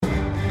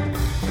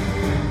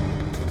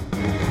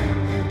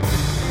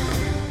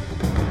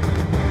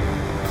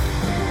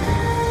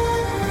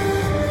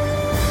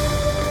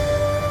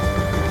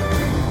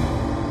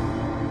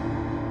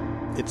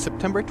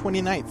September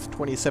 29th,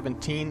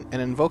 2017,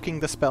 and invoking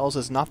the spells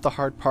is not the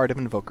hard part of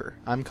Invoker.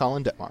 I'm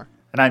Colin Detmar.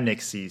 And I'm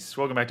Nick Cease.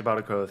 Welcome back to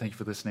Battlecrow. Thank you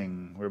for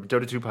listening. We're a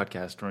Dota 2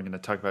 podcast, and we're going to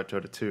talk about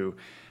Dota 2.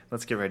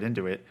 Let's get right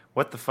into it.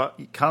 What the fuck?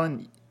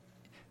 Colin,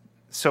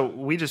 so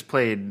we just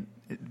played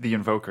the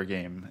Invoker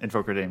game.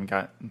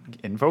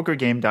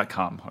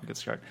 Invokergame.com. I'll get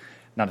started.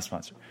 Not a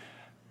sponsor.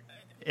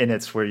 And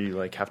it's where you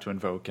have to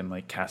invoke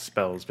and cast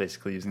spells,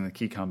 basically using the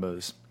key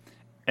combos.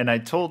 And I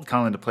told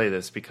Colin to play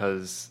this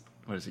because,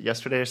 what is it,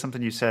 yesterday or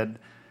something you said?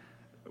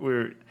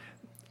 We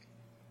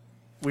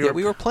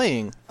were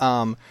playing,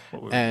 and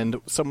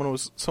someone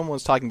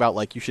was talking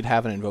about you should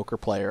have an Invoker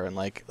player, and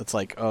it's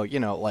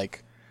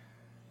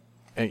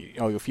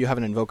if you have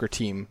an Invoker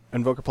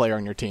player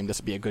on your team, this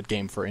would be a good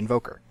game for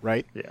Invoker,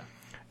 right? Yeah.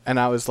 And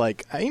I was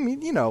like, I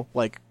mean,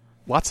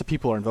 lots of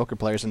people are Invoker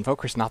players.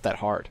 Invoker's not that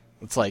hard.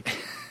 It's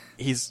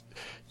he's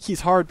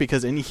hard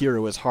because any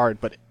hero is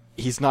hard, but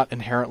he's not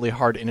inherently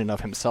hard in and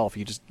of himself.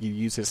 You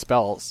use his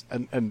spells,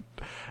 and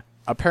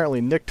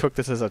apparently Nick took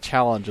this as a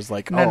challenge. No.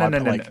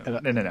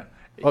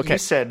 Okay. You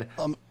said,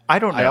 I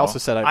don't know. I also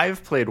said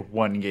I've played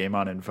one game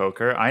on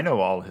Invoker. I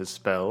know all his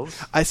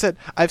spells.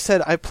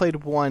 I've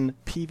played one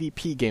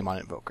PvP game on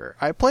Invoker.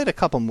 I played a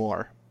couple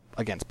more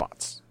against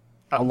bots.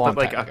 A long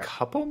time ago. A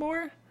couple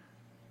more?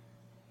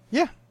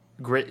 Yeah.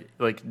 Great.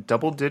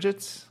 Double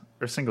digits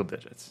or single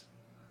digits?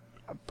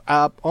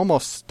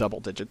 Almost double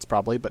digits,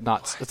 probably, but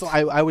not.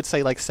 I would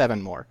say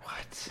 7 more.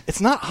 What? It's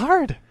not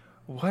hard.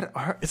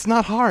 It's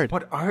not hard.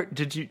 What art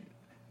did you...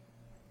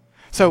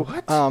 So,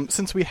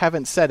 since we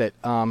haven't said it,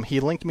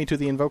 he linked me to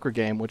the Invoker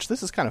game, which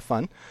this is kind of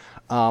fun,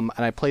 and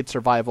I played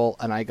Survival,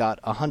 and I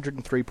got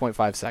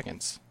 103.5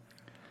 seconds.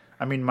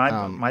 I mean,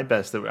 my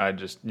best that I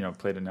just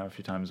played it now a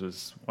few times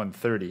was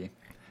 130,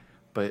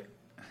 but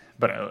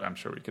I'm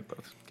sure we could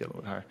both get a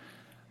little higher.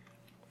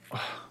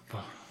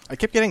 I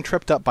kept getting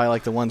tripped up by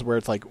the ones where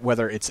it's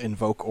whether it's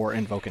Invoke or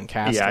Invoke and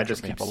Cast. Yeah, I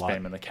just keep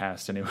spamming the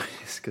Cast anyways,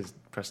 because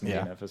pressing the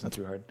DNF isn't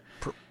too hard.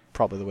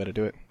 Probably the way to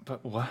do it.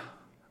 But what?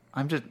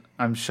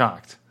 I'm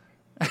shocked.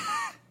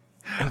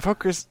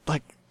 Invoker's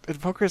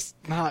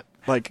not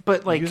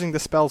but using the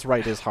spells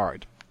right is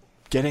hard.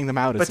 Getting them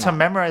out is not. But to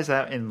memorize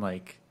that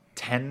in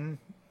 10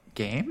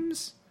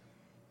 games?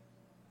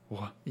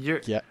 What?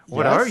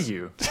 What are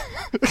you?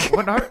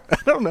 I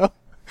don't know.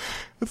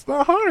 It's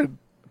not hard.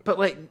 But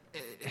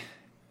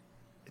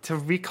to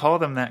recall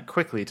them that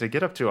quickly, to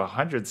get up to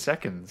 100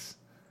 seconds.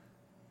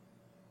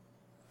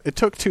 It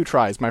took 2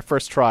 tries. My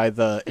first try,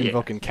 the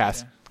Invoke and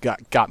Cast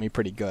got me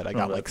pretty good. I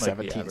got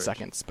 17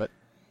 seconds, but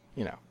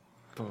I'm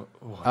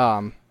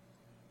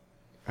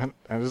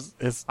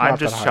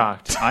just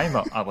shocked. I'm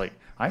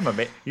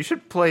amazed. You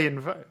should play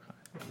Invoker.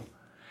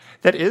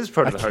 That is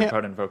part of the hard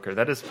part Invoker.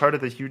 That is part of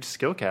the huge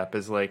skill cap.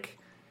 Is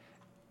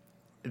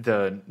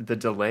the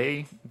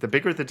delay. The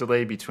bigger the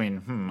delay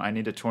between I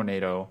need a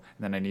tornado,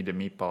 and then I need a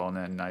meatball, and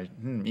then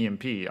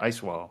EMP,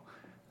 ice wall,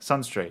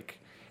 sunstrake.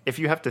 If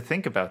you have to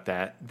think about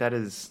that, that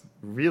is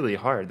really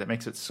hard. That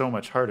makes it so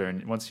much harder.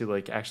 And once you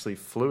actually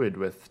fluid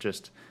with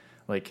just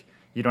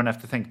you don't have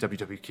to think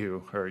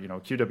WWQ or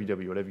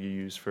QWW, whatever you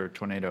use for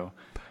tornado.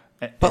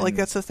 But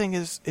that's the thing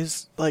is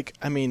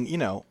I mean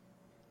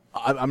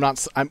I'm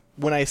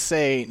when I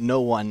say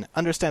no one,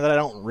 understand that I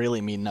don't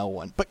really mean no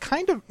one, but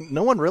kind of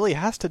no one really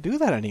has to do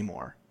that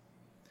anymore.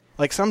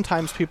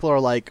 Sometimes people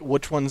are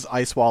which one's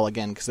ice wall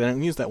again because they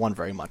don't use that one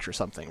very much or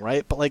something,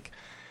 right? But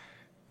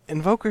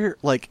Invoker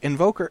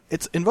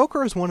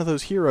is one of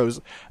those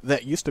heroes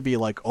that used to be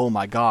oh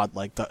my god,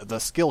 the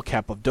skill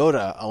cap of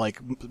Dota,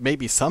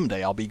 maybe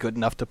someday I'll be good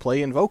enough to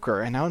play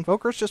Invoker, and now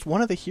Invoker is just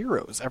one of the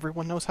heroes.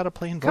 Everyone knows how to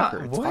play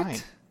Invoker. It's fine.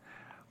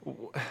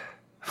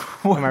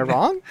 Am I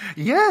wrong?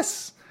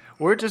 Yes.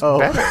 We're just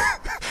better.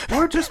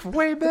 We're just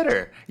way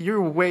better.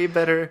 You're way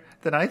better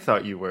than I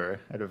thought you were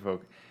at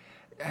Invoker.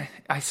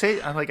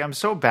 I'm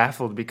so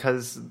baffled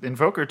because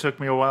Invoker took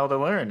me a while to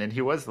learn, and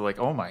he was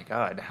oh my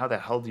god, how the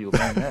hell do you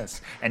learn this?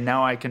 And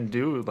now I can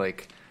do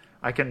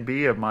I can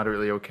be a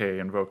moderately okay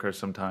Invoker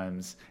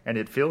sometimes, and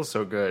it feels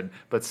so good.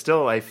 But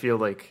still, I feel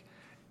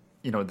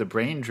the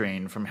brain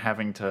drain from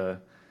having to,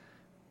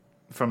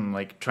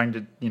 trying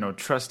to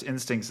trust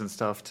instincts and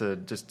stuff to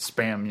just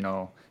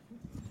spam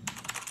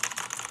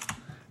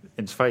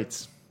in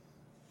fights.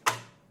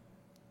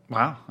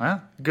 Wow,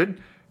 well, good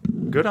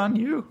on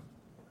you.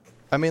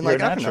 I mean, I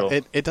don't know.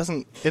 It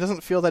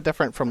doesn't feel that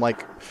different from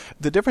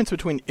the difference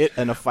between it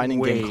and a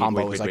fighting game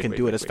combo is I can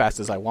do it as fast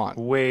as I want.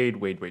 Wait.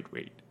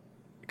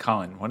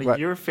 Colin, one of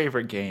your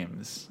favorite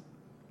games,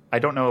 I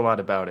don't know a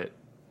lot about it,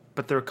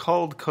 but they're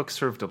called Cook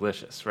Serve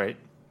Delicious, right?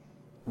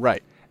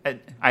 Right. And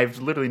I've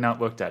literally not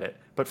looked at it,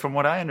 but from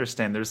what I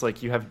understand, there's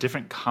you have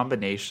different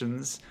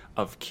combinations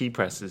of key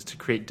presses to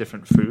create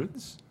different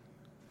foods.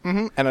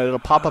 Mm-hmm. And it'll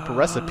pop up a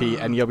recipe,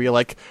 and you'll be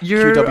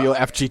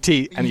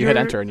QWFGT, and you hit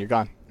enter, and you're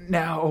gone.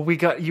 Now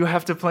you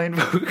have to play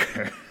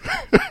Invoker.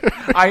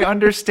 I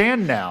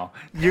understand now.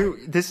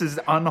 This is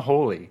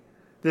unholy.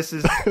 This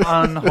is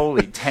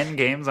unholy. 10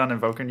 games on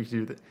Invoker and you can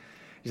do that.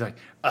 He's like,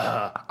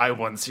 I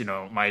once,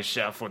 my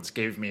chef once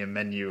gave me a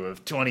menu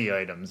of 20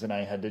 items, and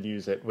I had to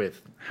use it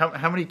with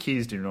how many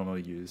keys do you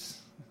normally use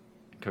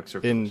in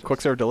Quick-Serve In Delicious?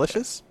 Quick-Serve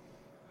Delicious?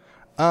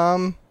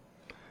 I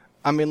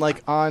mean,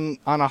 like, on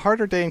a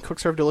harder day in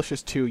Quick-Serve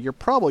Delicious 2, you're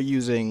probably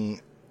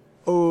using,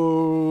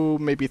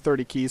 maybe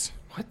 30 keys.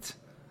 What?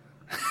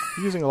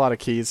 You're using a lot of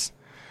keys.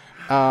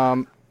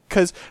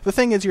 Because the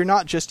thing is, you're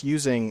not just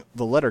using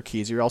the letter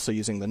keys, you're also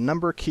using the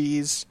number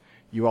keys.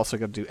 You also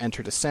got to do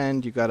enter to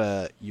send. You got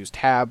to use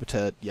tab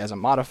as a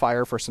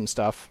modifier for some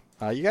stuff.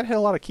 You got to hit a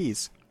lot of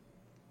keys.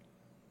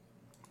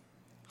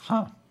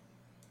 Huh.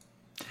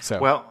 So,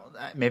 Well,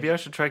 maybe I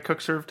should try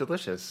Quick-Serve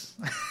Delicious.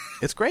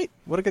 it's great.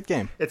 What a good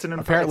game.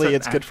 Apparently,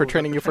 it's good for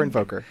training you for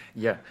Invoker.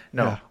 Yeah.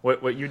 No, Yeah.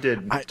 What you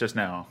did just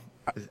now.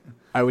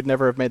 I would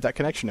never have made that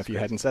connection if you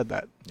hadn't said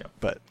that. Yeah.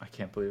 But I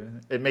can't believe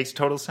it. It makes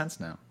total sense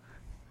now.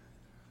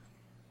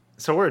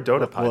 So we're a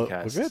Dota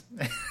podcast.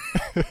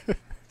 We're good.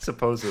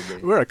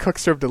 Supposedly. We're a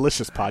Quick-Serve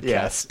Delicious podcast.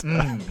 Yes.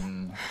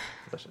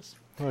 Delicious.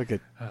 What a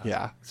good.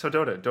 Yeah. So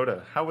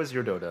Dota, how was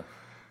your Dota?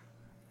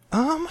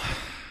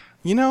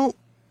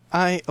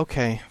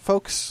 Okay,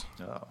 folks,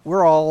 Oh.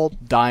 we're all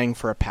dying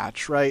for a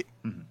patch, right?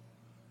 Mm-hmm.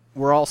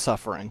 We're all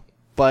suffering,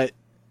 but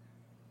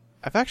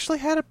I've actually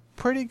had a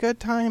pretty good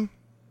time.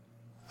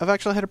 And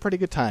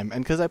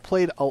because I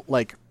played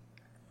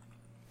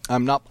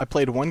I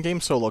played one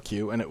game solo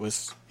queue, and it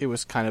was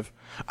kind of.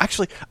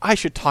 Actually, I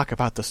should talk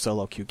about the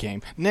solo queue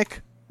game.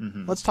 Nick,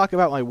 let's talk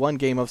about my one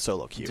game of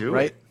solo queue, Do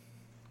right? it.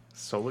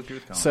 Solo queue.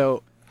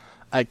 So,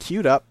 I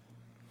queued up,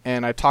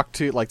 and I talked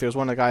to, there's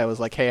one guy who was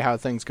like, hey, how are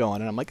things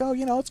going? And I'm like, oh,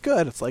 it's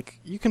good. It's like,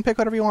 you can pick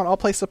whatever you want. I'll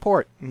play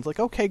support. And he's like,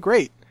 okay,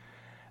 great.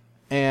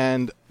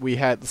 And we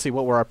had, let's see,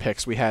 what were our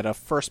picks? We had a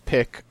first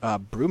pick,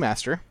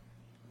 Brewmaster.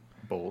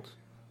 Bold.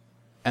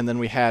 And then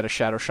we had a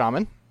Shadow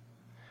Shaman.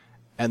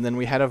 And then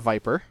we had a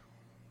Viper.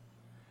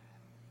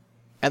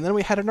 And then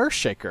we had an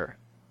Earthshaker.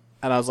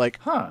 And I was like,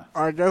 Huh.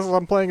 I guess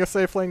I'm playing a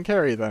safe lane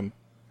carry then.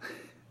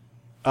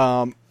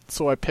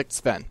 So I picked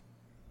Sven.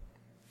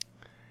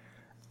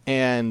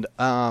 And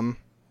I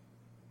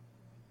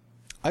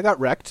got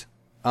wrecked.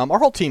 Our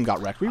whole team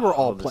got wrecked. We were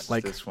all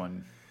this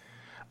one.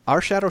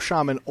 Our Shadow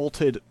Shaman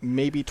ulted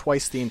maybe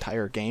twice the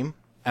entire game.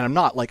 And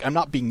I'm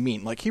not being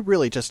mean. Like, he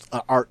really just,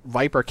 our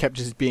Viper kept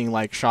just being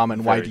like,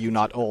 Shaman, why do you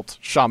not ult?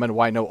 Shaman,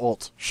 why no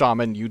ult?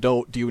 Shaman,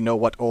 do you know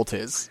what ult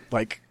is?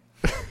 Like,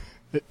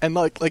 and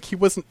like he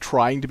wasn't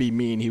trying to be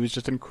mean. He was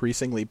just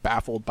increasingly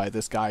baffled by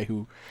this guy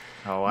who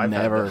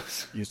never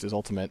used his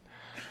ultimate.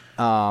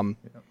 Our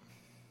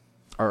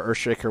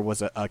Earthshaker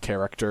was a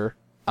character.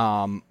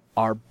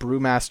 Our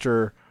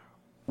Brewmaster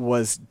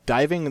was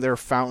diving their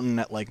fountain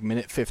at like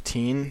minute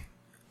 15.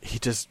 He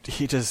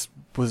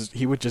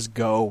would just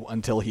go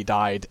until he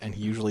died,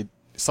 and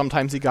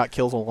sometimes he got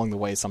kills along the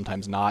way,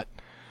 sometimes not.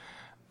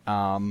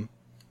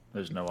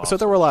 There's no. So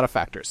there were a lot of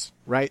factors,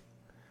 right?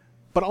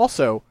 But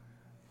also,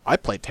 I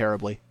played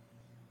terribly.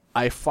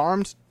 I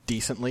farmed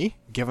decently,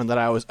 given that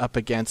I was up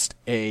against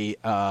a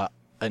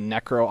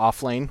Necro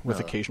offlane with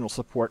occasional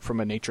support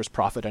from a Nature's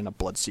Prophet and a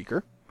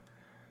Bloodseeker.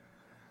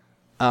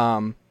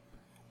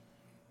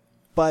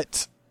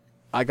 But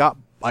I got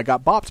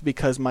bopped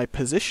because my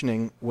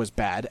positioning was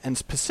bad, and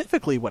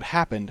specifically what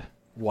happened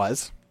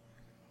was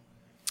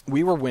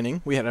we were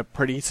winning. We had a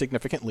pretty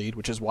significant lead,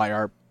 which is why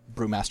our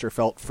Brewmaster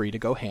felt free to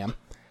go ham.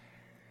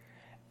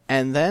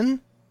 And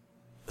then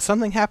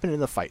something happened in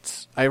the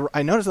fights.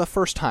 I noticed the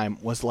first time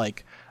was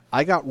like,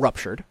 I got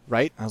ruptured,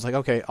 right? I was like,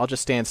 okay, I'll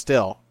just stand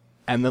still.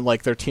 And then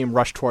like their team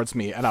rushed towards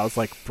me, and I was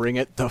like, bring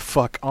it the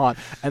fuck on.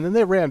 And then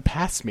they ran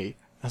past me.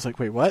 I was like,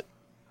 wait, what?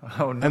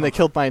 Oh no. And they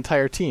killed my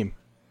entire team.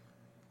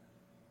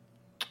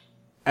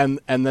 And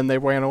then they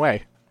ran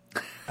away.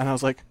 And I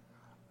was like,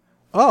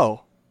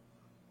 oh,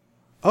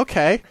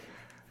 okay.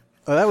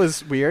 Well, that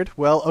was weird.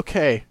 Well,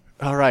 okay.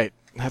 All right.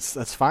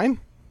 That's fine.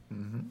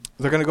 Mm-hmm.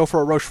 They're going to go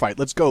for a Roche fight.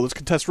 Let's go. Let's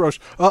contest Roche.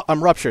 Oh,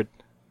 I'm ruptured.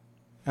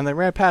 And they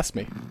ran past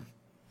me.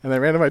 And they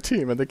ran to my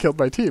team, and they killed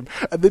my team.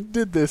 And they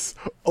did this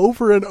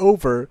over and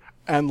over.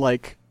 And,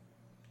 like,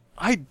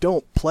 I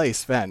don't play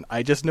Sven.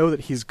 I just know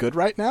that he's good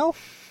right now.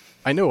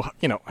 I know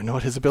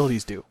what his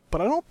abilities do.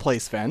 But I don't play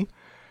Sven.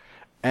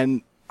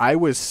 And I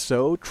was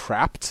so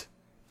trapped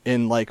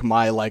in, like,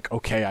 my, like,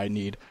 okay, I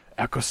need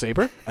Echo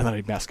Saber, and then I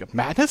need Mask of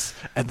Madness,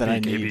 and then I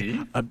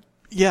need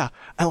yeah,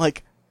 and,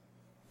 like,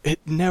 it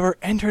never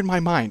entered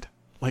my mind.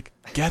 Like,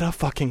 get a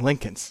fucking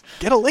Linken's.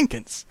 Get a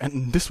Linken's,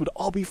 and this would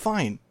all be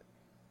fine.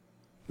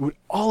 It would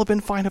all have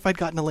been fine if I'd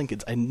gotten a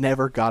Linken's. I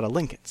never got a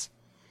Linken's.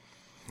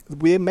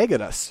 We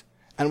megaed us,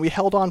 and we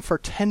held on for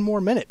 10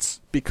 more minutes,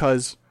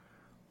 because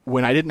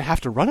when I didn't have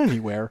to run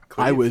anywhere,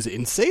 I was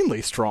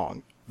insanely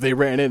strong. They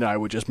ran in, and I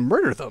would just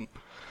murder them.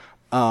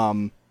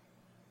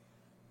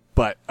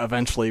 But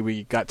eventually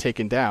we got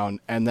taken down,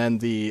 and then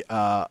the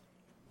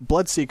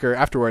Bloodseeker,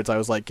 afterwards, I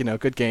was like,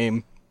 good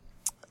game.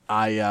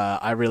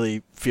 I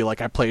really feel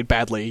like I played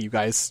badly. You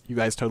guys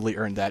totally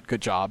earned that.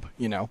 Good job,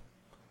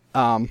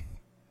 And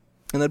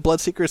then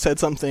Bloodseeker said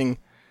something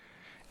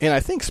in, I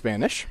think,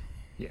 Spanish.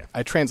 Yeah.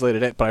 I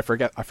translated it, but I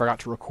forgot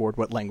to record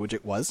what language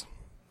it was.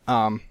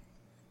 And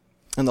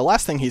the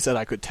last thing he said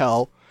I could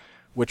tell,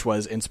 which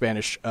was in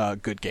Spanish,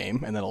 good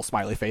game, and then a little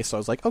smiley face. So I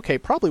was like, okay,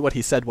 probably what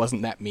he said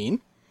wasn't that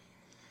mean.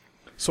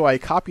 So I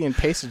copy and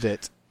pasted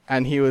it,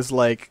 and he was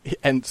like,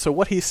 and so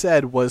what he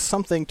said was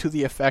something to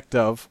the effect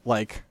of,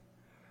 like,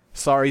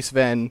 sorry,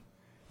 Sven,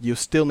 you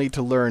still need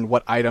to learn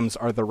what items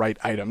are the right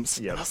items.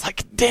 Yep. And I was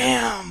like,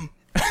 damn!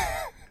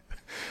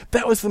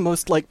 That was the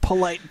most, like,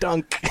 polite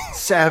dunk.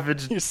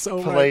 Savage, You're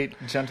so polite,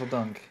 gentle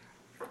dunk.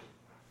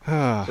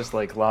 Just,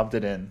 like, lobbed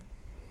it in.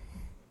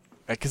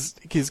 Because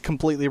he's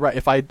completely right.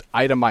 If I'd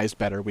itemized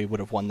better, we would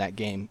have won that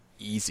game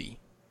easy.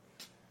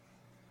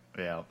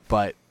 Yeah.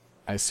 But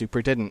I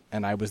super didn't,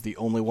 and I was the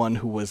only one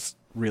who was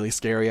really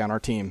scary on our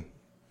team,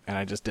 and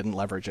I just didn't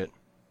leverage it.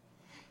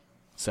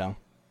 So.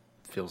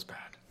 Feels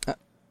bad.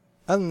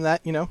 Other than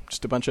that,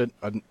 just a bunch of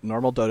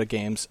normal Dota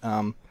games.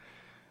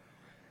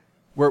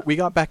 We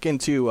got back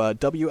into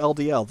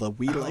WLDL, the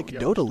We Like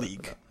Dota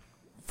League,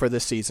 for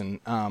this season.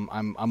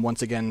 I'm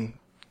once again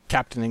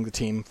captaining the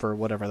team for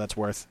whatever that's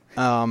worth.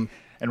 And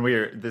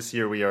this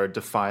year we are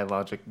Defy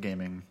Logic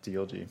Gaming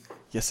DLG.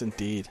 Yes,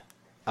 indeed.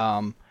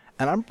 And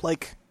I'm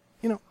like,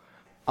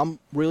 I'm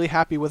really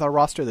happy with our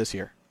roster this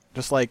year.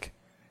 Just like,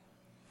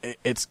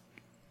 it's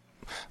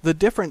the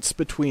difference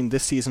between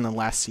this season and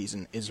last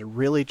season is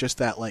really just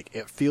that, like,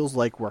 it feels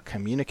like we're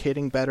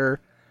communicating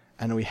better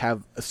and we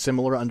have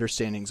similar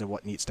understandings of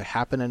what needs to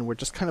happen, and we're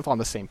just kind of on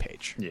the same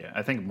page. Yeah,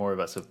 I think more of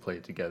us have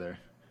played together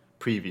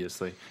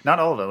previously. Not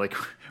all of it. Like,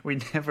 we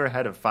never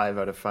had a 5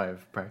 out of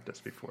 5 practice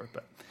before,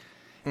 but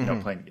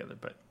playing together.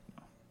 But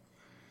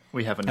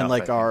we have enough. And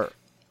like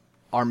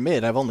our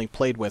mid, I've only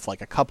played with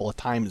like a couple of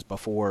times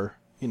before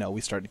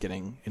we started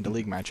getting into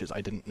league matches. I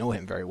didn't know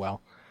him very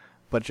well,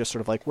 but just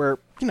sort of like we're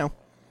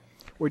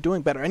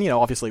doing better. And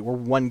obviously we're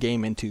one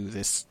game into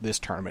this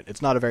tournament.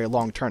 It's not a very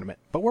long tournament,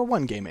 but we're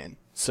one game in,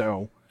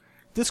 so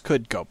this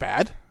could go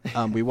bad.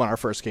 We won our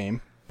first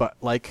game, but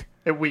like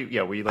we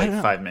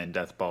 5-man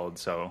deathballed.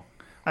 So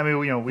I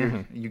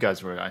mean, you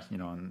guys were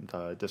on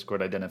the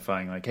Discord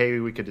identifying like, hey,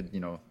 we could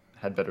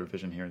had better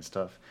vision here and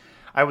stuff.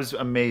 I was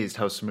amazed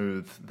how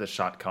smooth the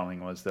shot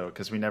calling was, though,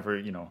 because we never,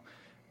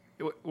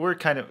 we're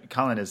kind of,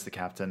 Colin is the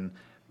captain,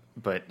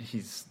 but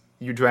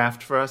you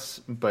draft for us,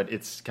 but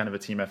it's kind of a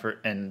team effort,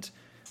 and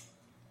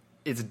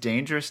it's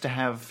dangerous to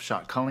have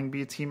shot calling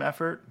be a team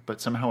effort, but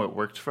somehow it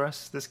worked for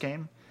us this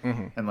game.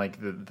 And like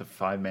the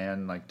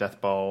 5-man, like death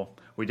ball,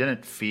 we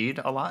didn't feed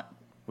a lot,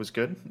 was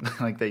good.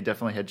 Like they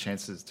definitely had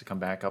chances to come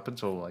back up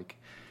until like,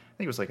 I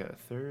think it was like a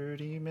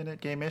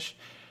 30-minute game-ish,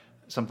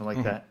 something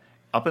like that.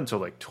 Up until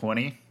like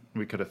 20,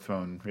 we could have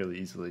thrown really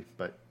easily,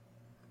 but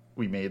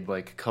we made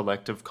like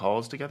collective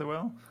calls together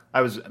well.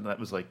 That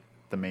was like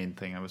the main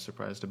thing I was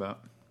surprised about.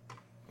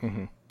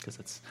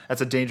 Because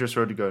that's a dangerous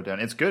road to go down.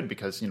 It's good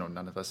because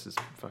none of us is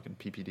fucking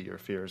PPD or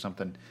fear or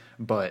something,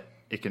 but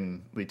it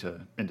can lead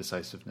to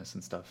indecisiveness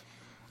and stuff.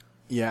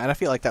 Yeah, and I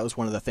feel like that was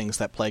one of the things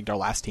that plagued our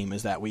last team,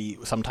 is that we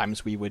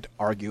would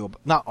argue,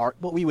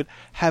 but we would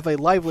have a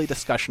lively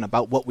discussion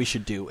about what we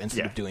should do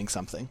instead of doing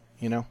something,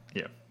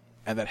 Yeah.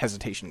 And that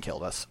hesitation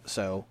killed us.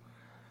 So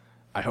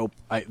I hope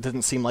it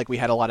doesn't seem like we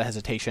had a lot of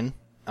hesitation,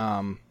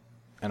 and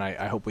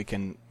I hope we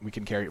can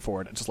carry it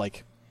forward. Just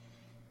like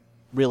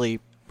really,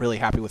 really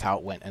happy with how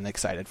it went and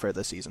excited for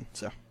the season.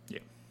 So yeah.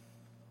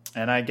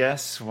 And I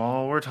guess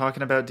while we're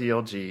talking about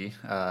DLG,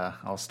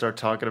 I'll start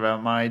talking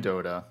about my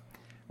Dota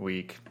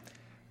week.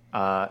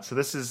 So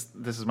this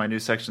is my new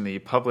section, the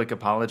public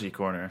apology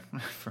corner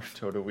for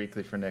Dota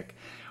Weekly for Nick.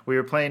 We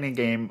were playing a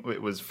game.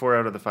 It was 4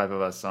 out of the 5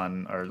 of us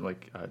on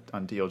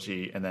on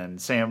DLG, and then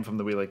Sam from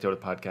the We Like Dota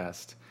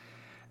podcast.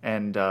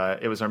 And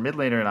it was our mid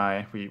laner and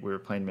I. We were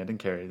playing mid and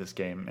carry this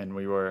game, and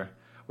we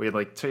had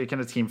like taken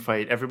a team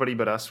fight. Everybody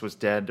but us was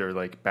dead or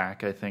like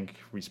back, I think,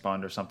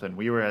 respawned or something.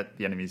 We were at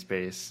the enemy's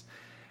base,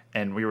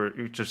 and we were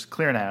just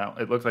clearing out.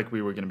 It looked like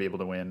we were going to be able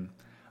to win.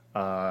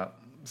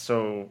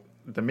 So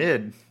our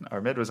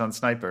mid was on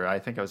sniper. I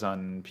think I was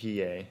on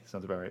PA.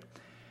 Sounds about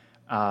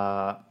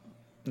right.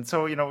 And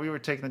so, he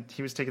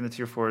was taking the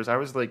tier 4s. I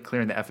was like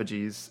clearing the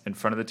effigies in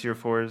front of the tier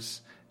 4s.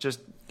 Just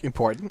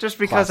important. Just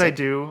because classic. I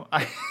do.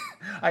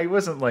 I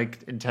wasn't like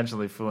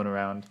intentionally fooling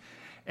around.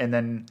 And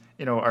then,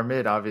 our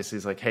mid obviously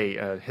is like,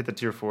 hey, hit the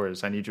tier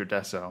 4s. I need your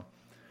deso.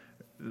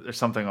 Or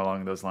something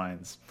along those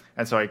lines.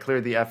 And so I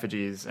cleared the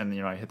effigies and,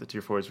 I hit the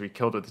tier 4s. We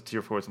killed at the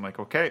tier 4s. I'm like,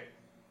 okay,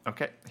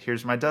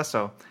 here's my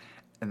deso.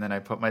 And then I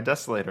put my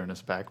desolator in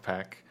his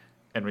backpack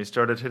and we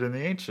started hitting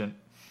the ancient.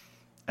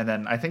 And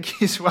then I think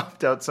he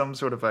swapped out some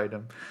sort of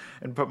item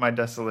and put my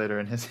desolator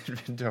in his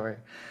inventory.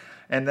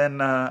 And then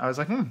I was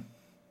like,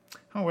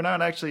 we're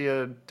not actually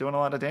doing a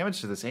lot of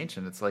damage to this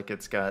ancient. It's like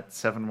it's got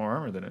 7 more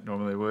armor than it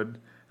normally would.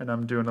 And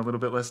I'm doing a little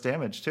bit less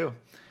damage too.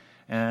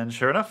 And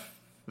sure enough,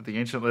 the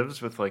ancient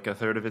lives with like a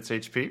third of its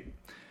HP.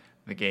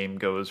 The game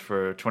goes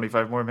for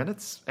 25 more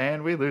minutes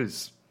and we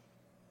lose.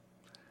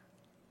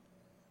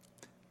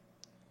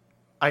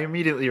 I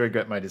immediately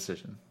regret my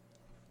decision.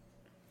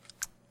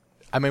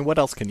 I mean, what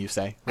else can you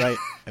say, right?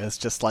 It's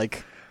just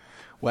like,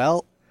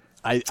 well,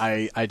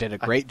 I did a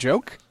great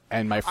joke,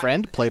 And my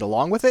friend played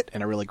along with it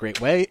in a really great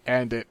way,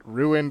 and it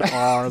ruined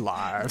our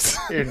lives.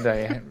 And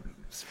I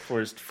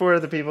forced 4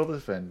 of the people to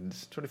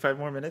spend 25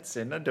 more minutes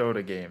in a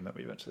Dota game that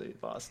we eventually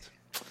lost.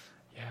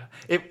 Yeah.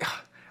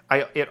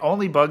 It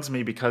only bugs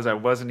me because I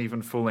wasn't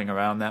even fooling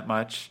around that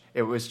much.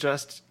 It was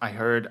just, I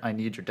heard, I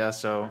need your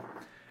Deso,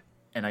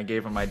 and I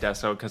gave him my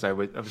Deso because I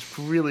was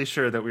really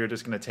sure that we were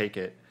just going to take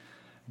it.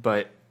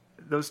 But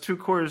those 2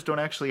 cores don't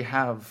actually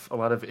have a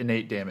lot of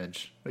innate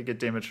damage. They get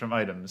damage from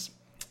items.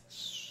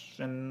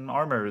 And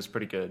armor is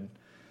pretty good,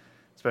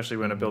 especially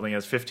when a building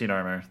has 15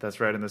 armor. That's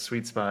right in the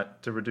sweet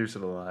spot to reduce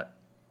it a lot.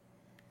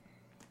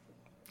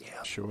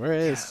 Yeah, sure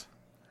is. Yeah.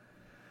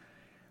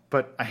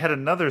 But I had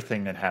another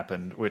thing that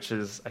happened, which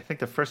is I think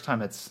the first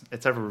time it's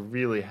ever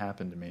really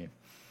happened to me.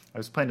 I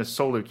was playing a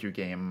solo queue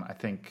game. I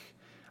think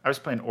I was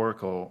playing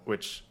Oracle,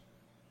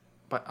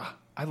 but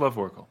I love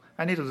Oracle.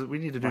 We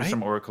need to do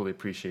some Oracle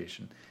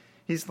appreciation.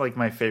 He's like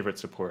my favorite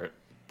support,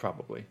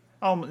 probably.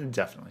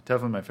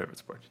 Definitely my favorite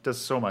support. He does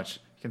so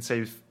much. He can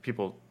save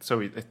people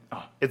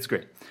it's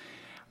great.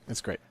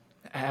 It's great.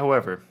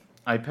 However,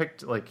 I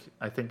picked,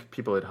 I think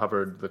people had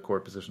hovered the core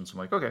position, so I'm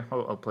like, okay,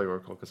 I'll play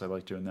Oracle because I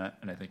like doing that,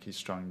 and I think he's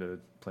strong to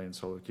play in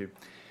solo queue.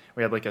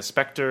 We had a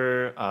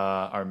Spectre,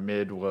 our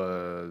mid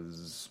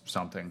was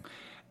something,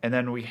 and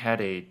then we had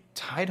a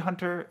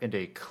Tidehunter and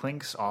a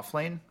Clinkz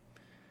offlane,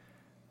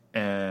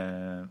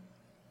 and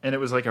it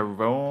was like a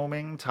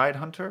roaming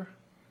Tidehunter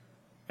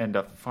and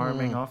a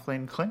farming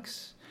offlane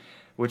Clinkz,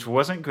 which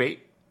wasn't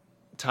great.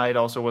 Tide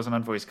also wasn't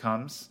on voice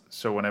comms,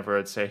 so whenever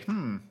I'd say,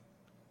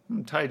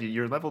 Tide,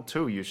 you're level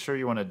 2. You sure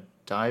you want to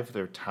dive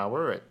their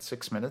tower at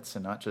 6 minutes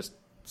and not just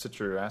sit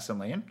your ass in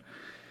lane?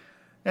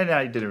 And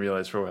I didn't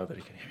realize for a while that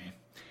he could hear me.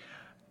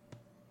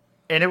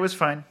 And it was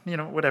fine,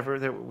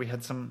 whatever. We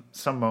had some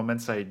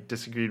moments. I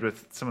disagreed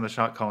with some of the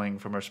shot calling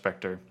from our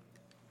Spectre.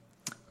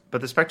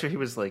 But the Spectre, he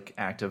was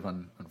active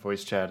on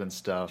voice chat and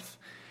stuff.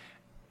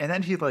 And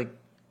then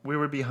we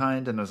were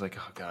behind, and I was like,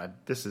 oh god,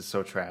 this is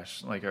so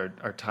trash.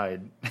 Our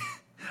Tide.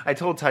 I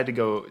told Tide to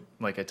go,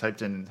 I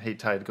typed in, hey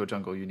Tide, go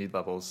jungle, you need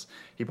levels.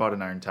 He bought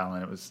an Iron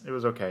Talon, it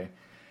was okay.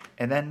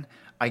 And then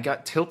I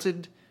got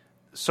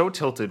so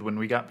tilted when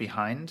we got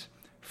behind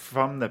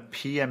from the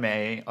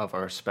PMA of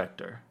our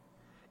Spectre.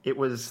 It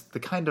was the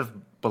kind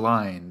of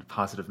blind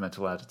positive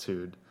mental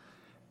attitude.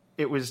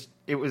 It was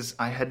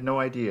I had no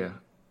idea,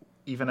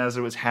 even as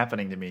it was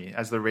happening to me,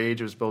 as the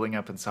rage was building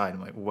up inside. I'm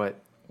like, what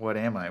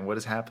am I? What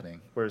is happening?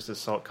 Where is this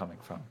salt coming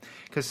from?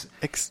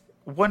 Because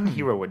one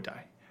hero would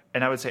die.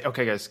 And I would say,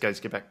 okay, guys,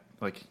 get back,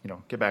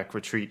 get back,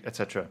 retreat,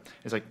 etc.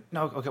 It's like,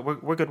 no, okay,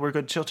 we're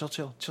good, chill.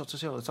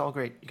 It's all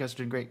great. You guys are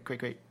doing great.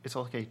 It's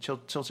all okay. Chill.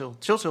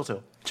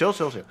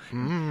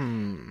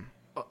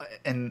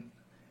 And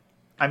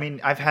I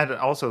mean, I've had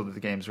also the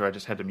games where I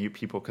just had to mute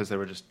people because they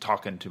were just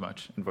talking too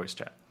much in voice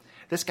chat.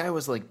 This guy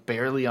was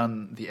barely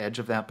on the edge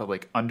of that,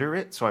 but under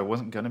it, so I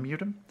wasn't gonna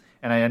mute him,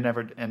 and I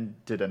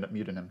did end up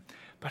muting him.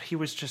 But he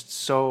was just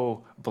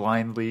so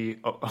blindly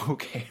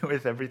okay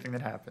with everything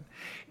that happened.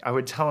 I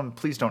would tell him,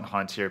 please don't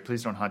haunt here.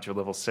 Please don't haunt your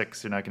level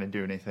 6. You're not going to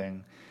do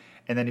anything.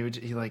 And then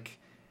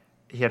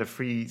he had a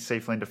free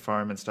safe lane to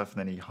farm and stuff,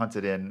 and then he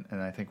hunted in,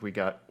 and I think we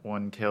got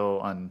 1 kill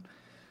on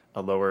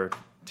a lower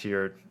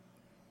tier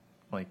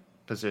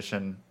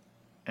position.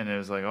 And it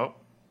was oh,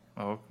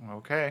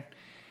 okay.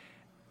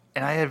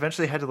 And I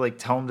eventually had to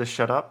tell him to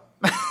shut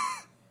up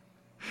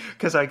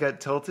because I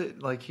got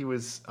tilted. He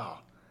was...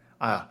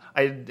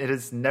 it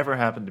has never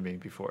happened to me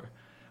before,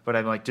 but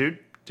I'm like, dude,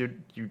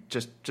 you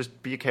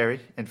just be a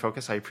carry and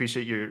focus. I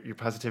appreciate your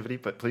positivity,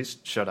 but please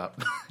shut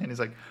up. And he's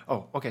like,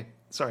 oh, okay,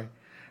 sorry.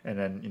 And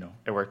then,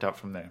 it worked out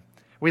from there.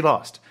 We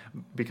lost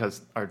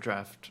because our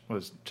draft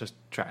was just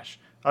trash,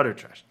 utter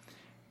trash.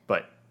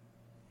 But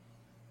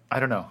I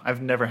don't know.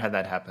 I've never had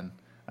that happen.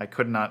 I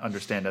could not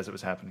understand as it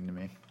was happening to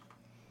me.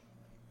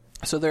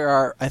 So there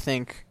are, I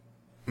think,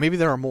 maybe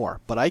there are more,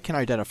 but I can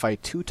identify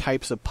 2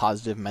 types of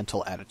positive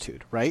mental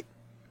attitude, right?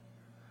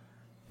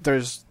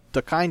 There's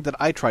the kind that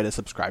I try to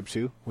subscribe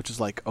to, which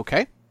is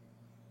okay,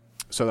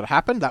 so that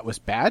happened, that was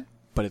bad,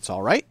 but it's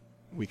alright.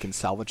 We can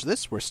salvage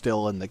this, we're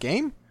still in the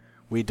game.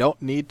 We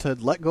don't need to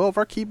let go of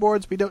our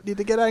keyboards, we don't need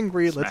to get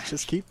angry, let's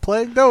just keep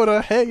playing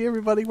Dota. Hey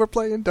everybody, we're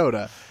playing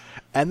Dota.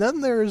 And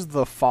then there's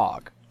the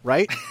fog,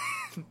 right?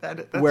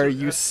 Where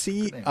you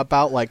see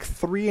about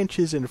 3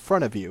 inches in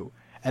front of you,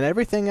 and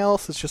everything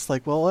else is just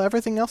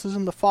everything else is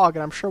in the fog,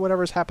 and I'm sure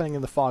whatever's happening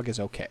in the fog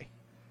is okay.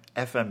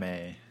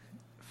 FMA,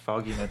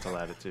 foggy mental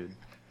attitude.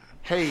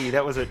 Hey,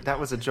 that was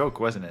a joke,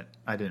 wasn't it?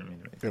 I didn't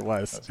mean to. It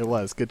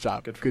was. Good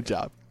job. Good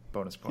job.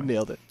 Bonus point. You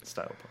nailed it.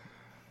 Style point.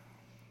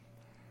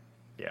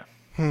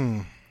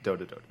 Yeah.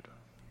 Dota.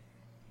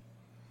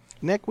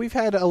 Nick, we've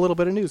had a little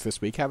bit of news this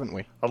week, haven't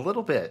we? A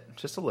little bit.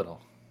 Just a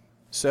little.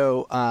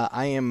 So,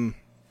 I am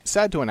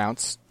sad to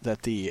announce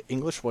that the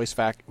English voice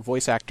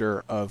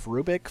actor of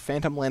Rubik,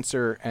 Phantom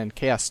Lancer, and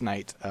Chaos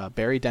Knight,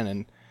 Barry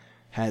Dennen,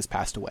 has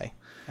passed away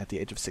at the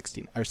age of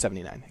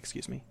 79.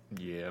 Excuse me.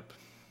 Yep.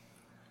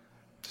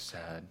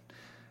 Sad.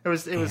 It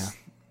was.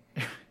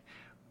 Yeah.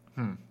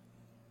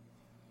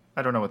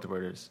 I don't know what the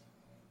word is.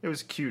 It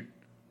was cute.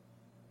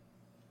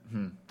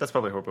 That's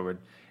probably a horrible word.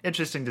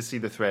 Interesting to see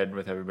the thread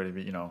with everybody,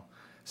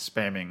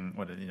 spamming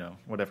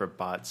whatever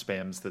bot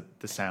spams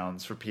the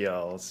sounds for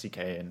PL, CK,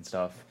 and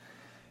stuff.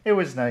 It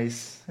was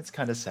nice. It's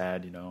kind of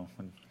sad,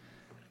 when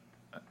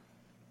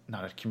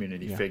not a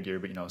community figure,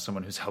 but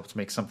someone who's helped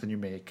make something you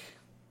make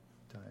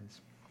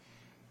dies.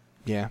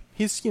 Yeah,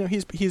 he's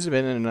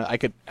been in. I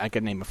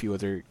could name a few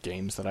other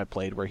games that I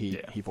played where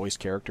he voiced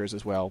characters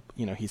as well.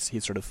 He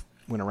sort of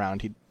went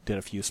around. He did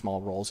a few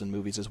small roles in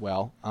movies as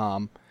well.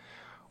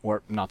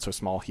 Or not so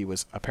small. He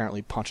was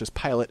apparently Pontius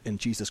Pilate in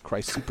Jesus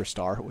Christ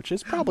Superstar, which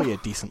is probably a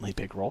decently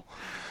big role.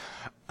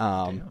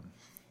 But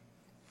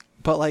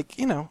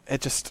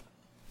it just,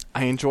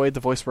 I enjoyed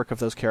the voice work of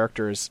those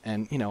characters,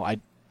 and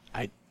I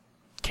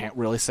can't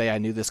really say I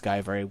knew this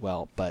guy very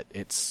well, but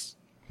it's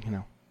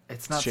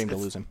it's not a shame to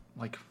lose him.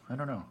 Like, I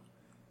don't know,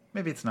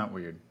 maybe it's not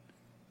weird.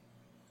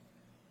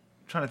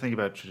 I'm trying to think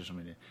about traditional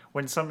media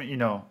when some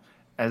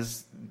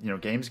as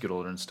games get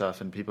older and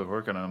stuff, and people who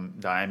work on them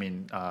die. I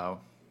mean.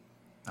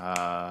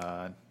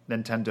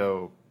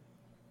 Nintendo,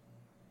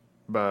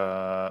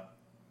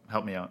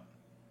 help me out.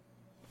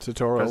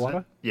 Satoru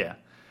Iwata? Yeah.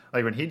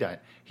 Like when he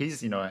died,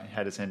 he's,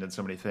 had his hand in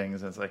so many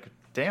things, and it's like,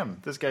 damn,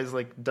 this guy's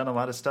like done a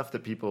lot of stuff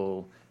that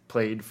people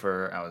played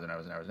for hours and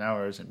hours and hours and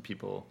hours, and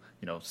people,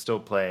 still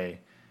play,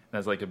 and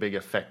has like a big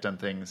effect on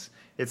things.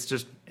 It's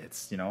just,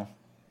 it's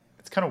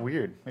kind of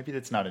weird. Maybe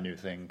that's not a new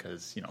thing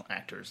because,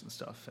 actors and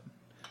stuff and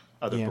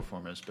other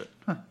performers, but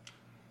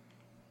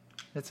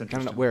it's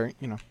interesting. I don't know where,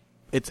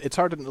 It's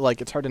hard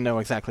to know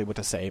exactly what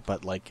to say,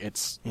 but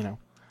it's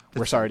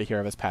we're sorry to hear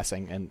of his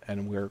passing,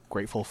 and we're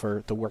grateful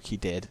for the work he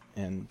did,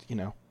 and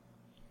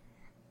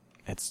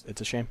it's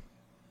a shame.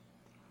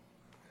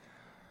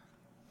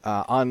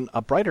 On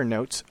a brighter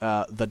note,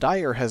 the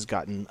Dyer has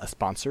gotten a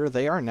sponsor.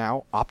 They are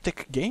now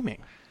Optic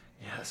Gaming.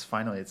 Yes,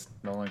 finally, it's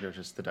no longer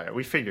just the Dyer.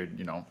 We figured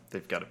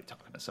they've got to be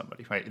talking to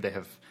somebody, right? They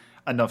have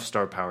enough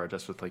star power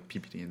just with like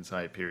PPT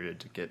Inside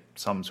period to get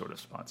some sort of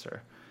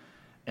sponsor,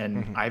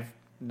 and I've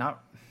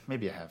not.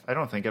 Maybe I have. I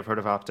don't think I've heard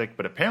of Optic,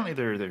 but apparently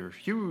they're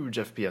huge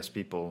FPS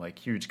people, like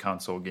huge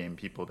console game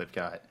people. They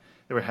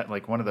were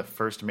like one of the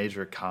first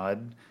major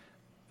COD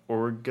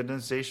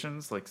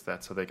organizations. Like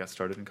that's how they got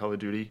started in Call of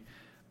Duty.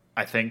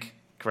 I think.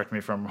 Correct me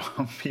if I'm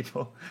wrong,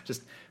 people.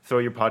 Just throw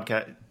your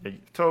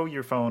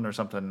phone or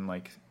something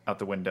like out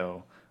the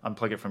window,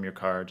 unplug it from your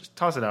car, just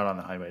toss it out on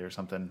the highway or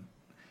something,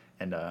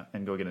 and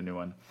go get a new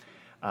one.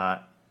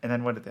 And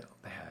then what did they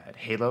had?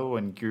 Halo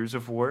and Gears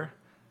of War.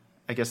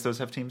 I guess those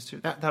have teams too.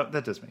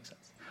 That does make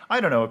sense. I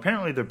don't know.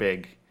 Apparently they're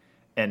big,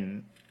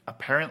 and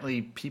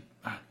apparently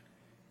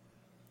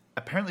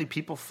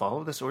people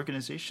follow this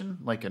organization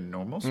like a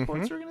normal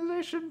sports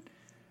organization,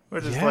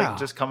 which is like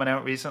just coming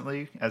out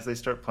recently as they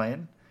start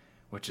playing,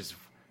 which is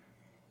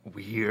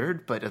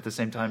weird. But at the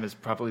same time, is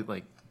probably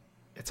like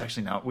it's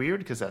actually not weird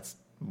because that's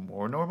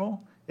more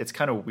normal. It's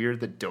kind of weird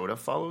that Dota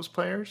follows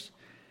players.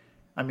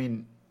 I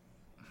mean,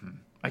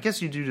 I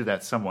guess you do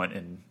that somewhat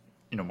in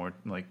more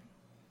like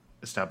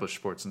established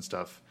sports and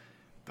stuff,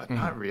 but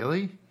not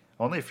really.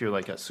 Only if you're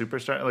like a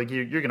superstar. Like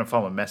you're going to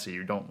follow Messi.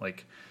 You don't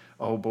like,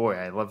 oh boy,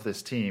 I love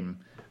this team.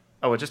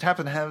 Oh, it just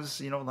happened to have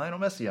Lionel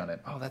Messi on it.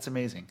 Oh, that's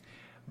amazing.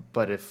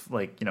 But if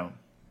like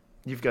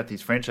you've got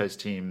these franchise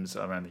teams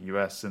around the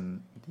U.S.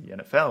 and the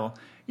NFL,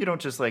 you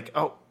don't just like,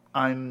 oh,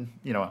 I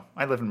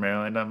live in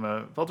Maryland. I'm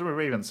a Baltimore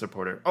Ravens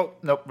supporter. Oh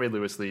nope, Ray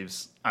Lewis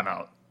leaves. I'm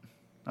out.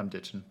 I'm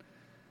ditching.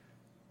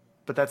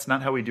 But that's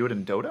not how we do it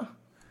in Dota.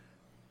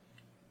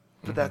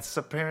 But that's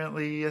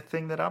apparently a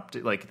thing that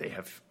like they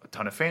have a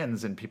ton of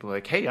fans and people are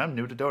like, hey, I'm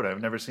new to Dota. I've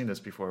never seen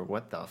this before.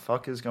 What the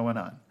fuck is going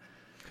on?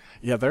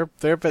 Yeah, there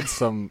have been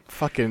some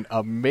fucking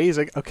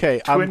amazing.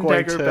 Okay, Twin I'm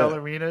going Dagger to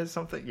Ballerina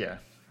something. Yeah.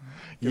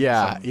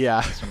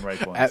 Some right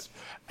points.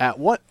 At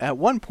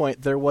one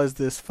point there was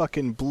this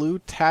fucking blue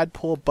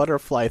tadpole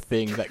butterfly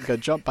thing that got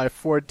jumped by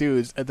 4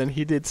 dudes, and then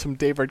he did some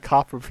David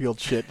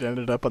Copperfield shit and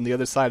ended up on the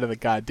other side of the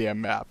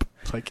goddamn map.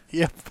 Like,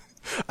 yep.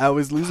 I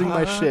was losing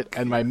my shit,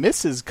 and my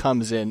missus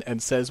comes in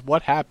and says,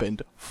 "What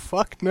happened?"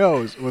 "Fuck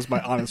knows," was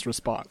my honest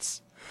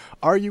response.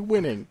 "Are you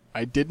winning?"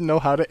 I didn't know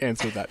how to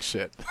answer that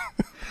shit.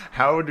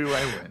 How do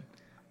I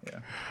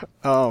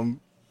win?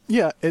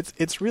 Yeah.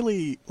 It's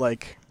really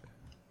like,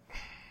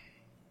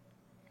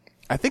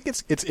 I think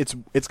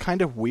it's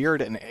kind of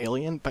weird and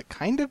alien, but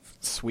kind of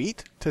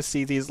sweet to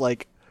see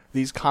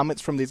these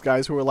comments from these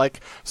guys who are like,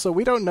 "So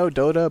we don't know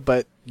Dota,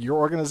 but your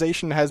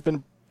organization has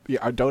been."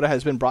 Our Dota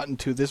has been brought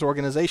into this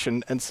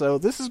organization, and so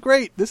this is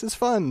great. This is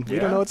fun. We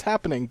don't know what's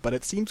happening, but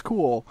it seems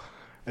cool.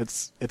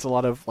 It's a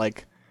lot of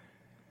like,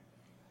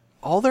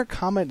 all their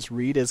comments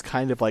read as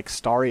kind of like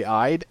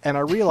starry-eyed, and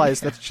I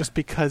realize that's just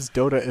because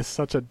Dota is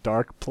such a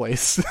dark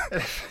place.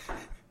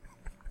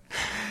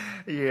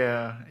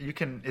 Yeah, you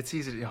can. It's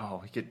easy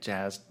to get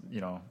jazzed,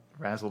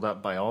 razzled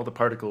up by all the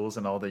particles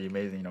and all the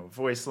amazing,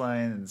 voice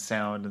line and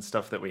sound and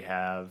stuff that we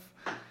have.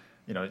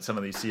 Some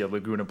of these, you see a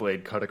Laguna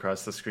blade cut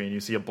across the screen. You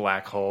see a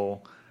black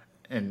hole,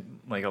 and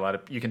like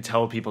you can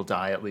tell people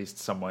die at least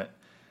somewhat.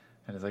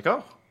 And it's like,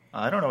 oh,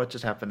 I don't know what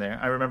just happened there.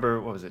 I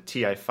remember, what was it,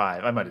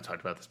 TI5. I might have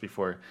talked about this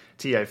before.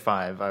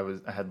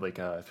 TI5. I had like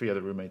 3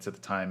 other roommates at the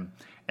time,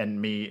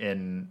 and me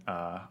and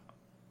I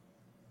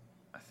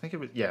think it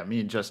was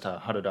me and just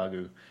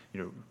Harudagu,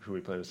 who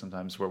we play with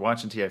sometimes. We're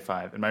watching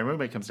TI5, and my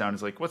roommate comes down and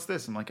is like, "What's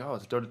this?" I'm like, "Oh,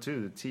 it's Dota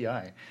 2, the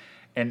TI."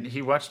 And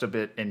he watched a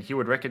bit, and he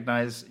would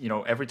recognize,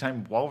 every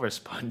time Walrus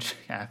Punch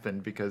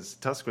happened, because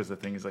Tusk was the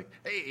thing. He's like,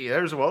 "Hey,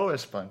 there's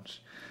Walrus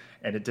Punch,"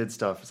 and it did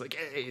stuff. It's like,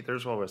 "Hey,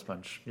 there's Walrus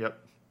Punch." Yep.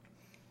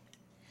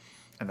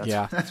 And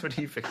that's what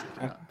he fixed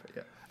it on. But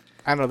yeah.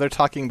 I don't know. They're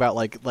talking about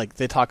like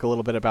they talk a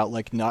little bit about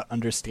like not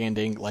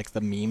understanding like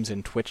the memes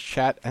in Twitch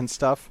chat and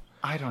stuff.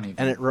 I don't even.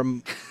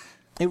 And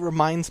it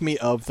reminds me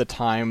of the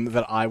time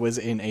that I was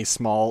in a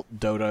small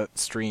Dota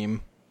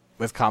stream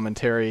with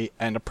commentary,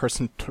 and a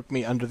person took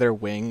me under their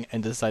wing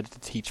and decided to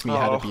teach me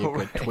how to be a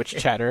good Twitch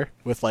chatter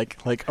with like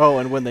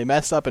and when they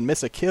mess up and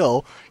miss a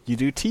kill, you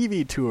do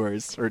TV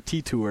tours or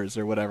T tours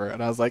or whatever.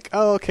 And I was like,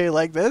 oh, okay,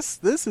 like this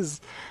is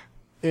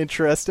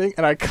interesting,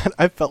 and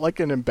I felt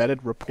like an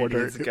embedded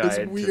reporter. It was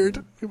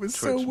weird. It was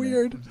Twitch, so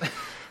weird.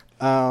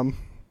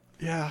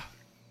 Yeah,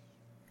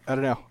 I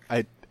don't know.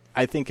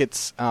 I think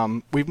it's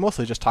we've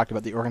mostly just talked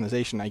about the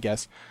organization, I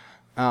guess.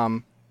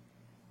 I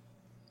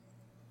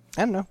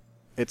don't know.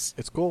 It's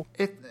cool.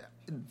 I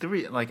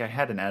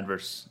had an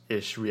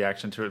adverse-ish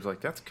reaction to it.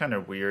 Like, that's kind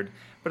of weird,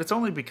 but it's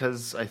only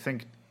because I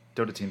think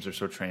Dota teams are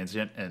so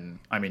transient. And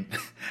I mean,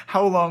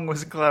 how long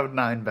was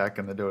Cloud9 back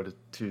in the Dota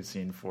 2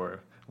 scene for?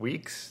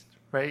 Weeks,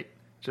 right?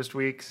 Just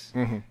weeks?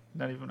 Mm-hmm.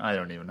 Not even. I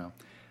don't even know.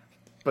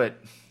 But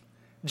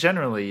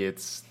generally,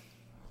 it's.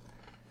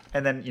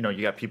 And then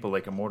you got people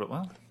like Immortal.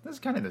 Well, this is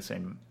kind of the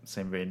same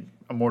vein.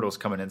 Immortals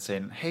coming in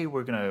saying, "Hey,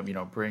 we're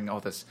gonna bring all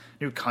this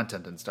new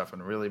content and stuff,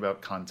 and really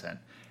about content."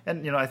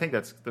 And I think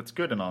that's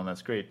good and all, and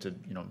that's great to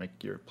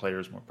make your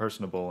players more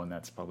personable, and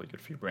that's probably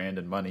good for your brand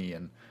and money,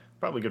 and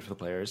probably good for the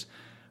players.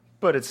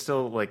 But it's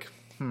still like,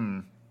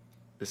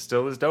 this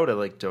still is Dota.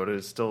 Like, Dota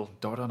is still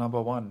Dota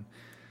 #1.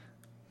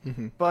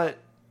 Mm-hmm. But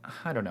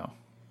I don't know.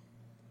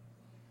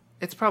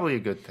 It's probably a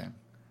good thing.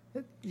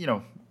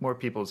 More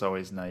people is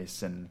always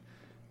nice, and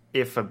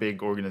if a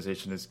big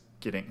organization is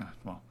getting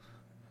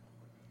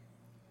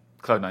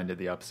Cloud9 did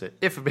the opposite.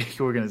 If a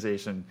big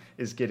organization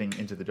is getting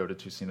into the Dota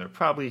 2 scene, they're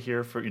probably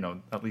here for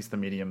at least the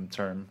medium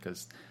term,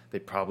 because they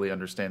probably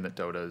understand that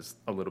Dota is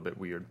a little bit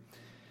weird.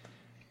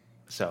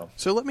 So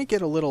let me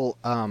get a little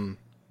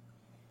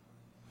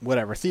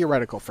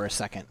theoretical for a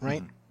second,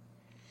 right? Mm-hmm.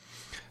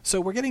 So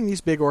we're getting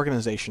these big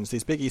organizations,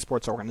 these big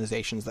esports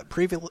organizations that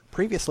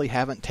previously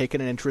haven't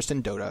taken an interest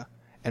in Dota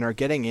and are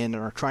getting in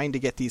and are trying to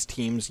get these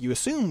teams, you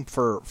assume,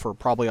 for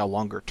probably a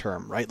longer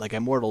term, right? Like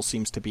Immortals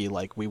seems to be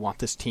like, we want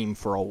this team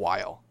for a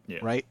while,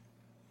 right?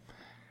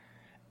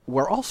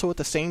 We're also at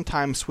the same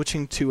time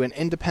switching to an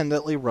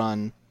independently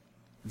run,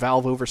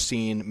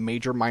 Valve-overseen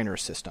major-minor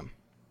system.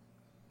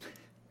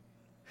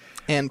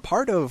 And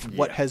part of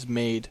what has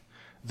made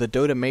the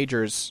Dota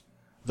majors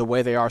the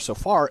way they are so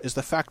far is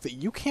the fact that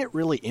you can't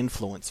really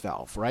influence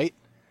Valve, right?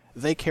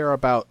 They care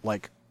about,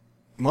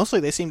 mostly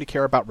they seem to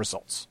care about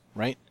results,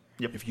 right?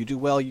 Yep. If you do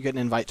well, you get an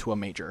invite to a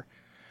major.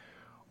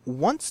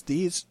 Once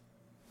these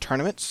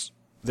tournaments,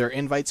 their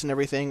invites and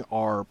everything,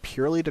 are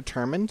purely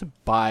determined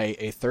by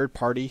a third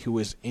party who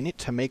is in it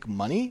to make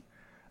money,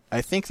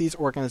 I think these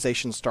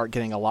organizations start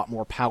getting a lot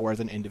more power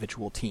than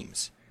individual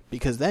teams.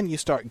 Because then you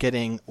start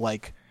getting,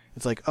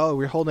 it's like, oh,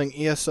 we're holding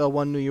ESL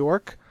 1 New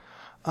York.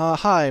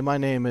 Hi, my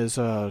name is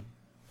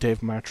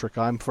Dave Matrick.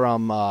 I'm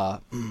from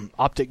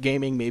Optic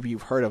Gaming. Maybe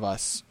you've heard of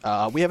us.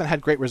 We haven't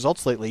had great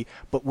results lately,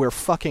 but we're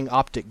fucking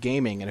Optic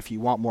Gaming, and if you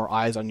want more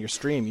eyes on your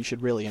stream, you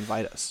should really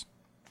invite us.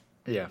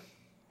 Yeah.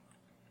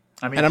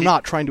 I mean, and I'm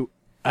not trying to...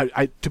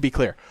 to be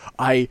clear,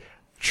 I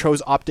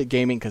chose Optic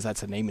Gaming because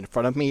that's a name in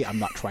front of me. I'm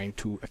not trying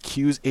to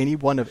accuse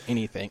anyone of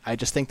anything. I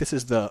just think this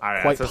is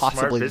quite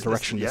possibly the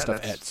direction this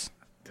stuff heads.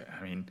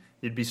 I mean,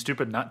 you'd be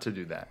stupid not to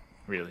do that,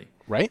 really.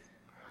 Right?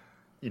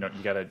 You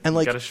gotta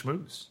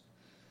schmooze.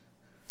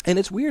 And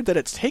it's weird that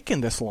it's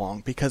taken this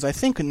long, because I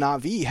think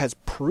Na'Vi has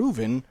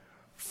proven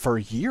for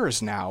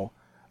years now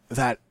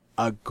that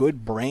a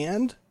good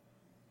brand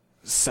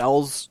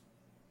sells,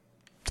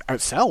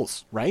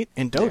 right?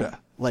 In Dota.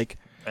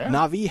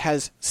 Na'Vi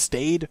has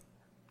stayed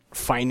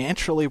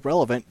financially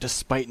relevant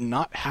despite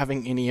not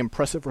having any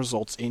impressive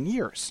results in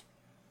years.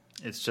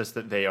 It's just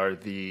that they are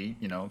the,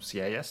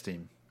 CIS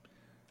team.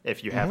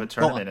 If you have a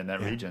tournament in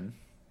that region,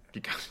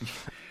 because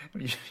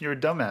you're a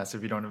dumbass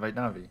if you don't invite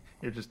Na'Vi.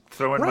 You're just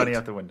throwing money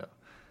out the window.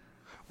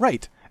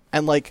 Right.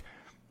 And,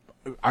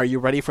 are you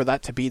ready for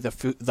that to be the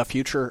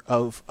future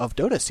of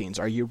Dota scenes?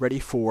 Are you ready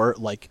for,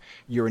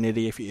 you're an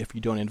idiot if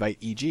you don't invite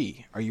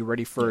EG? Are you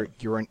ready for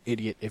you're an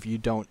idiot if you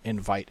don't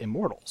invite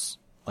Immortals?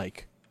 I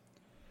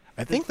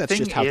think that's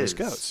just how this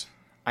goes.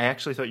 I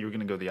actually thought you were going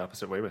to go the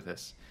opposite way with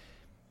this.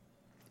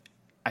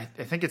 I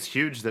think it's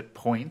huge that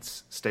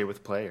points stay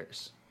with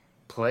players.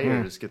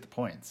 Players get the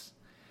points.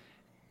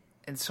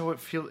 And so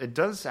it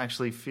does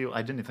actually feel,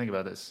 I didn't think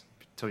about this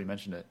until you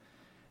mentioned it.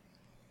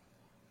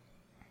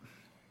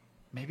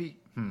 Maybe,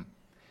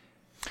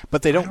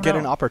 But they don't don't get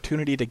an know.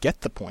 opportunity to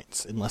get the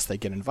points unless they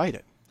get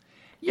invited.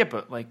 Yeah,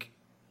 but like,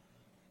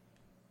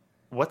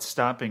 what's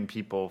stopping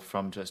people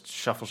from just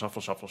shuffle,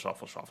 shuffle, shuffle,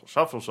 shuffle, shuffle,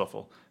 shuffle,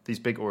 shuffle, these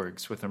big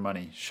orgs with their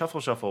money?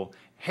 Shuffle, shuffle.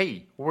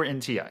 Hey, we're in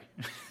TI.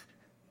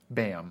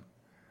 Bam.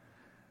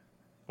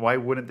 Why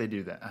wouldn't they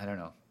do that? I don't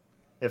know.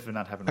 If they're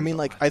not having, I mean,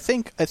 like, I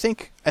think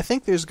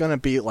there's gonna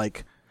be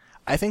like,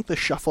 I think the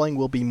shuffling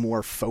will be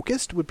more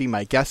focused. Would be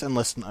my guess. And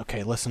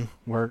listen,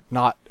 we're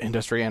not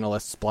industry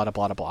analysts, blah blah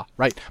blah blah,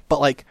 right? But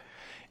like,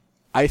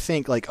 I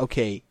think like,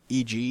 okay,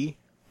 EG.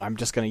 I'm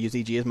just going to use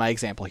EG as my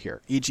example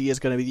here. EG is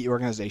going to be the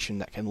organization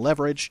that can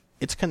leverage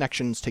its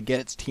connections to get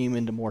its team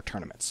into more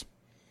tournaments.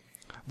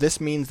 This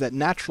means that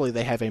naturally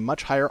they have a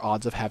much higher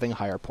odds of having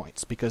higher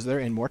points because they're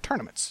in more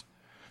tournaments.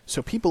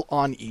 So people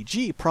on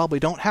EG probably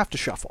don't have to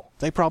shuffle.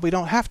 They probably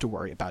don't have to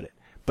worry about it.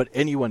 But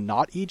anyone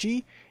not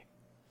EG,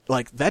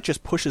 like, that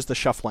just pushes the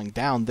shuffling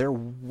down there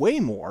way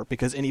more,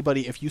 because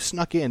anybody, if you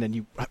snuck in, and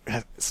you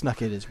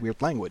snuck in is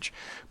weird language,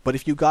 but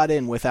if you got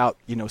in without,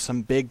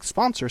 some big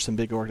sponsor, some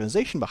big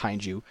organization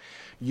behind you,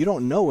 you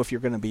don't know if you're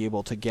going to be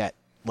able to get,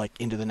 like,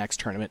 into the next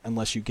tournament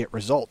unless you get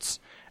results.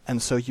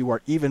 And so you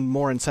are even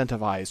more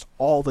incentivized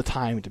all the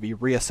time to be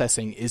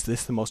reassessing, is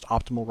this the most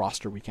optimal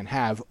roster we can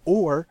have,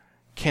 or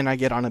can I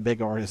get on a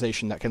big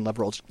organization that can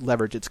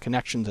leverage its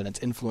connections and its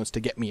influence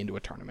to get me into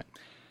a tournament?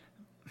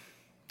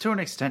 To an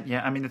extent,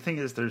 yeah. I mean, the thing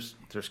is, there's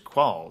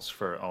quals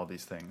for all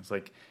these things.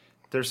 Like,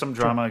 there's some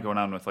drama going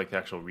on with like the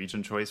actual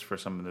region choice for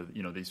some of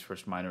the these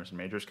first minors and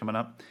majors coming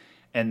up,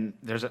 and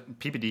there's a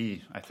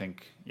PPD. I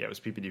think it was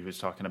PPD who was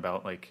talking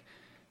about like,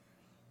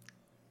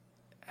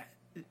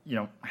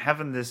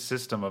 having this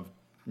system of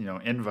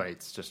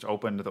invites just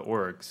open to the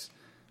orgs.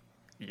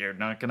 You're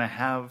not gonna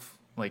have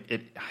like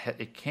it.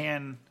 It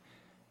can.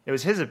 It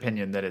was his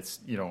opinion that it's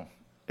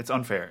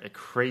unfair. It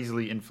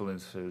crazily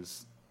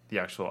influences the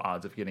actual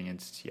odds of getting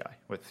into TI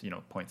with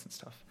points and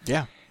stuff.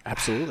 Yeah,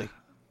 absolutely.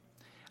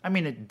 I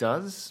mean, it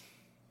does.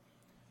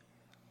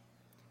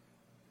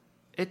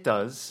 It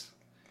does,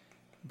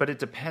 but it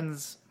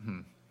depends.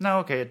 No,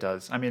 okay, it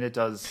does. I mean, it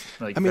does.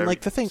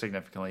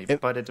 Significantly,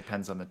 but it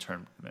depends on the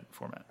tournament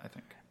format, I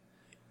think.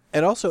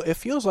 And also, it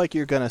feels like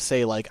you're gonna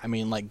say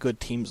good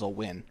teams will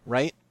win,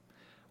 right?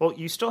 Well,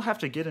 you still have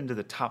to get into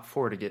the top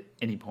 4 to get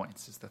any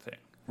points. Is the thing,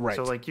 right?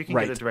 So you can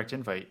get a direct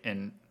invite,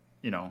 and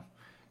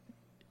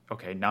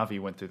okay, Navi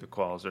went through the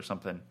quals or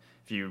something.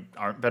 If you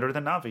aren't better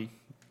than Navi,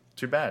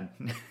 too bad.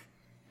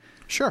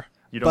 Sure,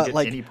 you don't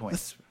get any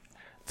points.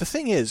 The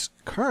thing is,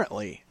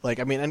 currently, I'm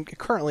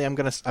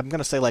gonna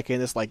say in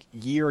this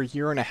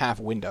year and a half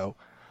window,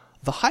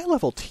 the high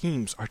level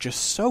teams are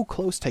just so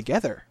close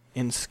together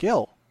in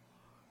skill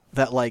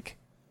that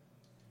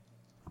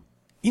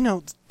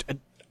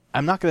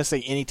I'm not gonna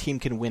say any team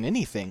can win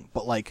anything,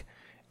 but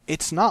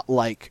it's not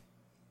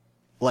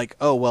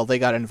oh well, they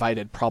got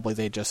invited, probably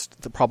they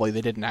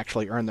didn't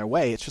actually earn their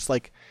way. It's just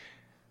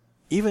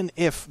even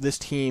if this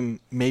team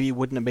maybe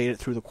wouldn't have made it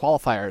through the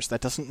qualifiers,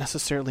 that doesn't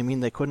necessarily mean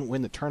they couldn't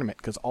win the tournament,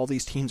 because all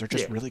these teams are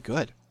just really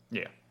good.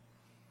 Yeah.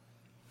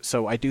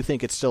 So I do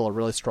think it's still a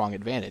really strong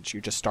advantage. You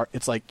just start,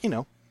 it's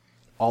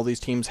all these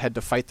teams had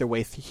to fight their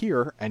way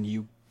here, and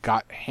you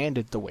got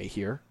handed the way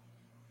here.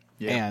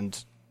 Yeah.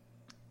 And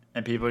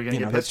people are going to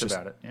get pissed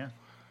about it. Yeah.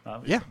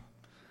 Obviously.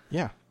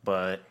 Yeah.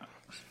 But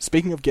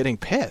speaking of getting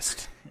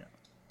pissed,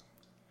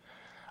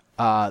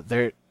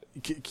 can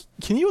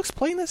you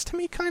explain this to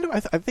me, kind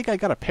of? I think I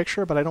got a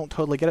picture, but I don't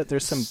totally get it.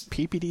 There's some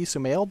PPD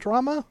Sumail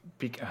drama?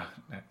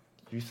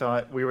 You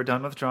thought we were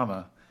done with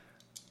drama.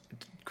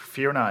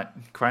 Fear not.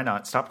 Cry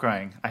not. Stop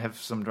crying. I have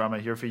some drama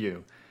here for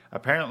you.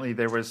 Apparently,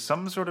 there was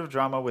some sort of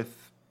drama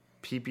with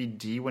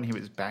PPD when he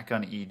was back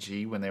on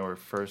EG, when they were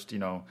first,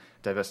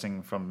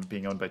 divesting from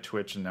being owned by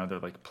Twitch, and now they're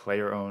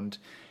player-owned.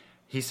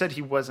 He said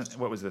he wasn't...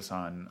 What was this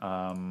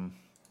on?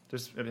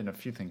 There's been a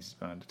few things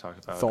he's wanted to talk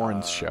about.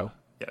 Thorne's show.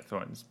 Yeah,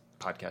 Thorne's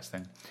podcast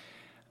thing.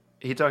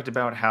 He talked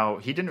about how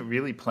he didn't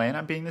really plan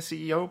on being the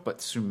CEO, but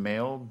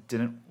Sumail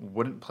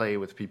wouldn't play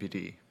with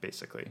PPD,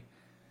 basically.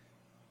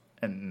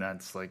 And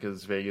that's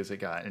as vague as it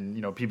got. And,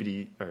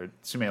 PPD or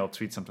Sumail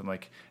tweets something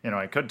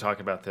I could talk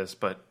about this,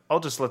 but I'll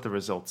just let the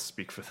results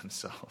speak for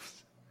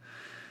themselves.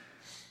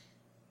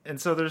 And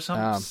so there's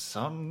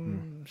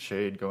some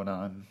shade going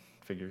on,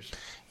 figures.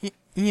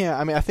 Yeah,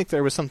 I mean, I think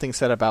there was something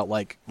said about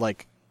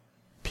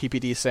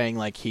PPD saying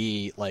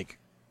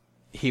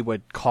he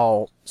would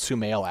call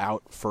Sumail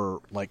out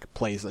for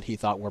plays that he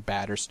thought were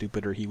bad or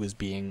stupid, or he was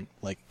being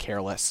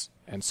careless,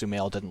 and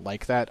Sumail didn't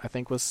like that. I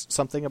think was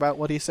something about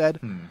what he said.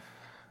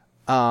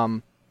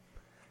 Not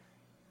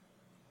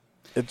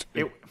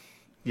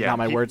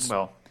my words.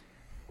 Well,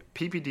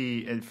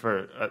 PPD,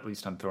 for at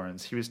least on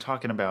Thorns, he was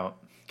talking about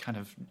kind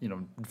of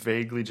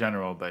vaguely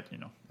general, but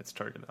it's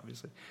targeted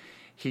obviously.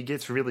 He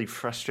gets really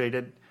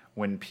frustrated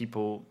when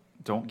people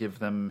don't give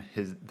them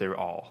their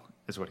all,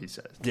 is what he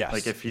says.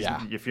 Yes. If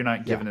you're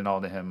not giving it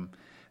all to him,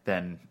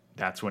 then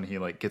that's when he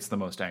gets the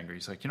most angry.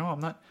 He's like,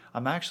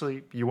 I'm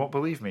actually, you won't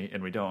believe me,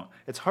 and we don't.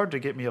 It's hard to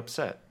get me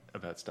upset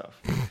about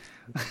stuff.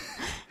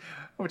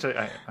 Which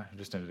I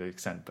understand to an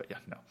extent, but yeah,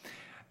 no.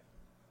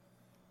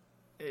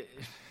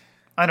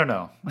 I don't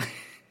know.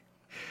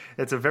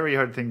 It's a very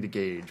hard thing to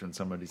gauge when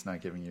somebody's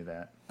not giving you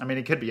that. I mean,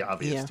 it could be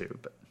obvious too,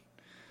 but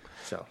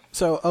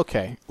so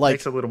okay,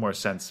 makes a little more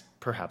sense,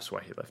 perhaps,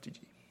 why he left EG.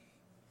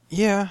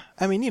 Yeah,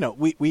 I mean,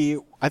 we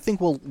I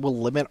think we'll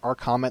limit our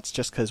comments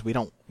just because we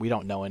don't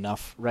know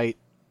enough, right?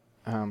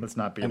 Let's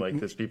not be like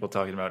this. People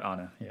talking about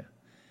Ana, yeah,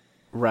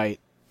 right.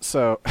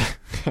 So,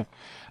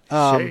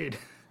 shade.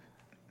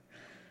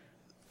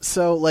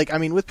 So, like, I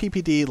mean, with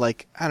PPD,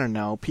 like, I don't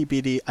know,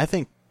 PPD. I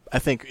think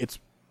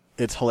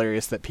it's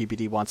hilarious that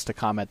PPD wants to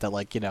comment that,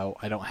 like, I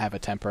don't have a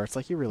temper. It's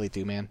like, you really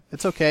do, man.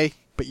 It's okay,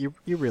 but you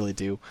really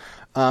do.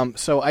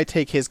 So I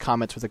take his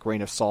comments with a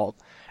grain of salt,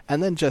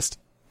 and then just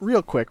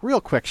real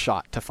quick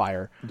shot to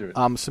fire.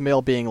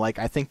 Sumail being like,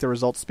 I think the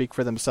results speak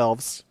for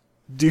themselves.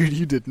 Dude,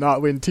 you did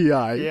not win TI.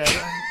 Yeah,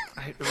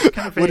 it was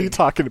kind of vague. What are you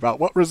talking about?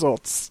 What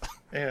results?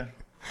 Yeah,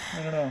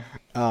 I don't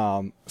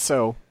know.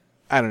 So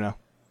I don't know.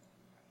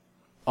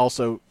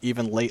 Also,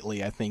 even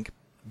lately, I think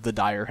the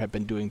Dire have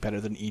been doing better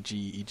than EG.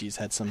 EG's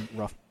had some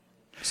rough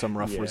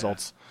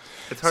results.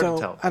 It's hard to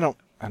tell. I don't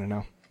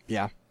know.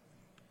 Yeah.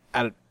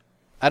 I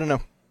don't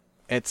know.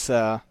 It's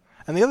and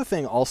the other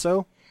thing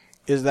also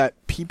is that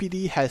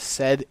PPD has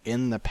said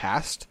in the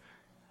past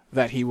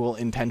that he will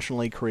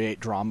intentionally create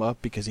drama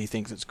because he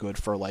thinks it's good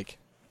for, like,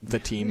 the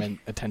team and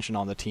attention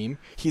on the team.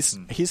 He's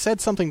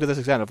said something to this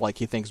extent of, like,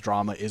 he thinks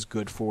drama is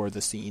good for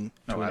the scene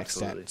to an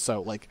extent.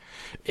 So, like,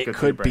 it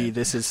could be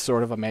this is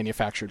sort of a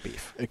manufactured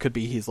beef. It could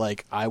be he's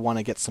like, I want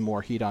to get some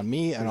more heat on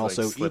me, and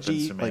also like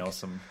EG like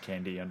some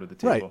candy under the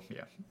table. Right.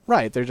 Yeah.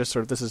 Right. They're just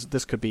sort of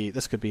this could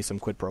be some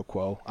quid pro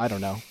quo. I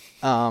don't know.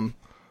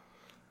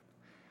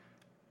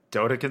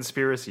 Dota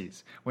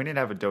conspiracies. We need to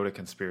have a Dota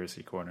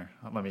conspiracy corner.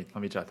 Let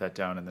me jot that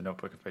down in the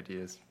notebook of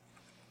ideas.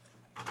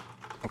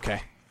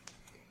 Okay.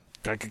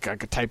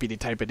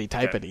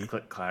 Typity. Yeah,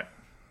 click, clack,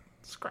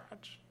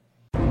 scratch.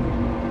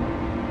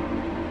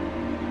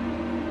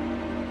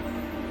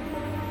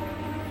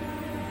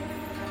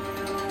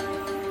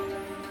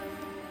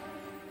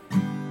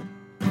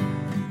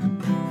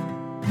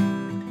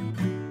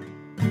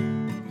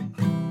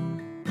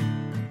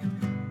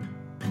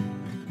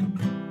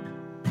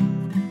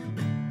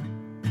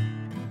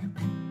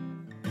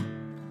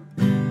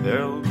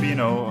 There'll be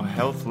no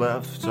health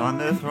left on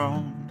the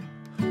throne.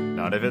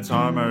 Not if its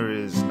armor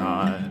is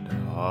not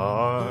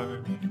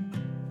hard.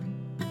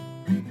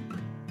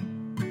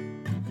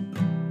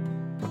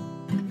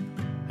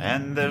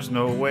 And there's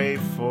no way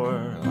for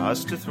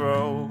us to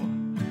throw,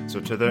 so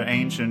to their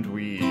ancient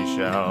we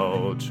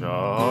shall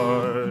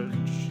charge.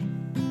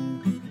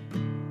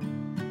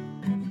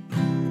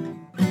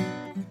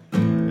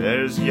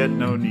 There's yet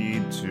no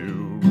need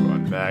to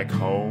run back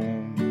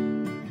home,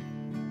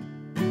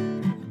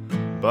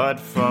 but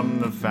from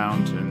the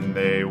fountain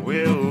they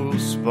will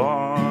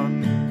spawn.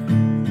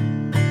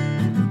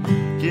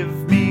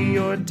 Give me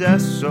your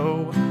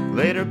Deso,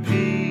 later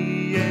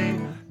PA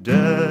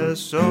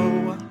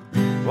Deso.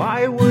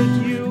 Why would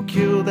you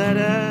kill that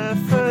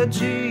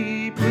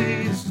effigy?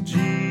 Please,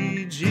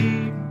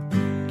 GG.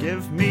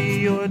 Give me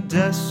your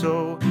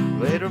Deso,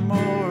 later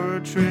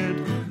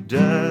Mordred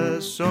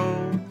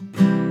Deso.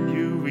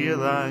 You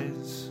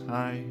realize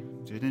I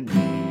didn't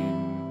mean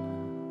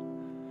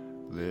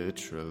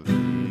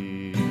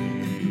literally.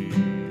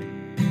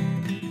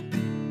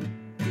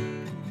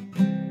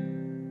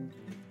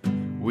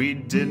 We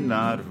did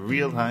not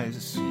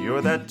realize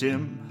you're that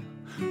dim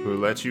who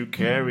let you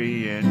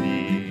carry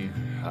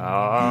anyhow.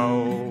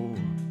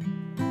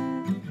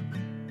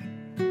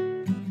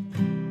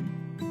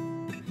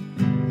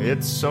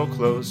 It's so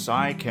close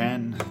I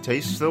can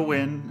taste the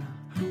wind.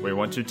 We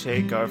want to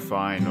take our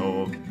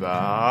final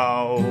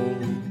bow.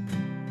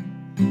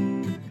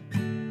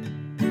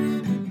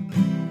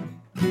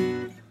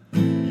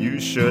 You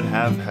should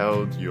have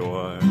held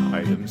your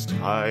items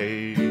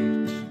tight.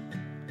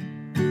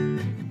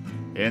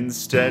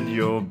 Instead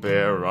you'll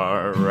bear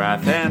our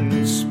wrath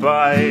and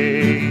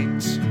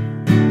spite.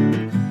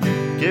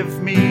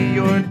 Give me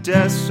your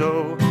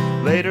Deso,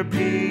 later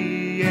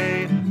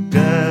PA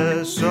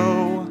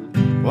Deso.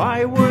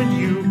 Why would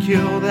you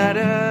kill that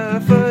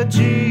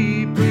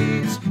effigy?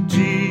 Please,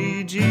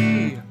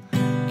 GG.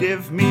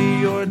 Give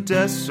me your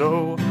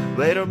Deso,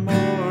 later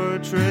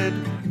Mordred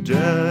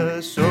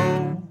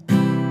Deso.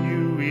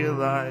 You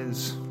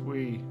realize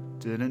we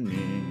didn't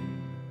mean.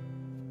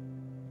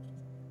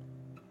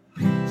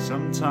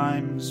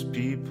 Sometimes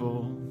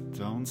people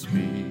don't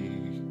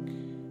speak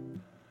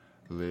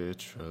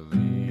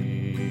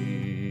literally.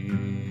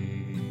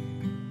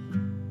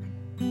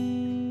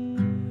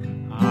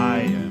 I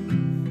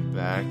am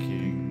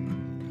backing.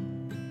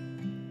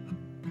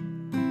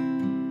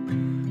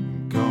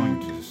 I'm going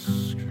to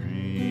scream.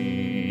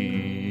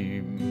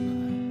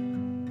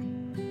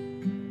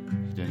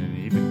 Didn't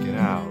even get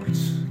out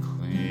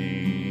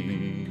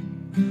clean.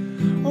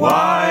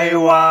 Why?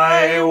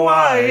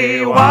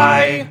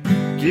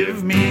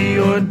 Give me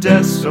your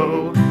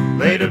Deso,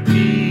 later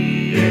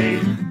PA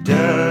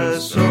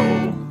Deso.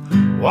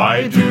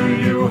 Why do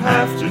you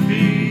have to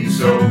be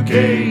so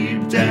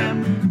gaped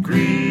and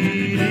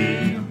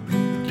greedy?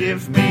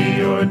 give me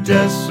your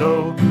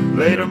deso,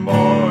 later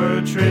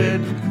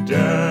Mordred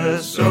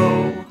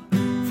deso.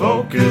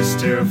 Focus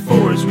tier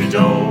 4s, we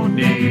don't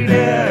need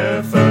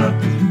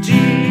Effa.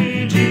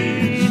 G,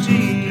 G,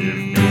 G. Give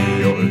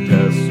me your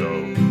deso,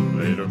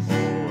 later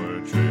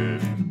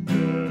Mordred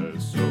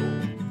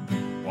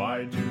deso.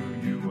 Why do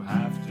you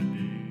have to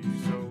be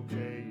so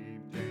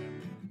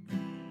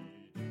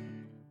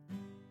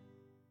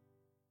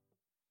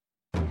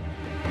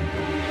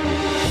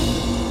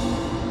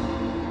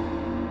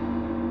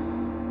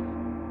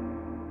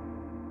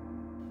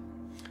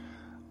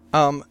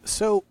goddamn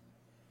So,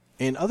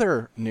 in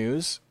other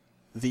news,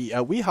 the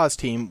Weehaws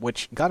team,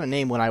 which got a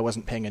name when I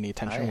wasn't paying any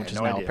attention, which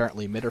is now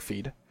apparently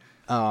Mitterfeed,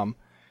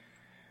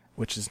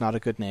 which is not a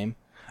good name.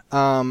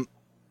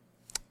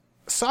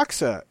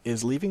 Saksa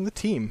is leaving the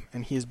team,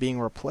 and he is being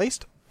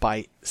replaced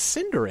by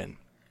Sindarin.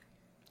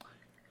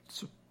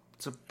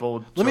 It's a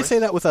bold choice. Let me say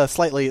that with a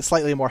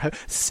slightly more...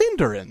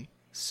 Sindarin.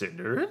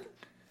 Sindarin?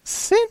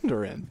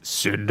 Sindarin.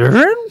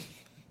 Sindarin?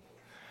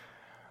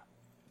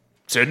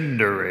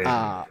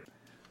 Sindarin.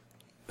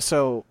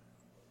 So,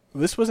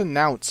 this was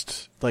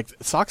announced, like,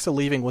 Saksa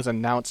leaving was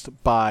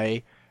announced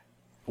by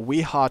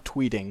Weehaw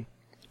tweeting,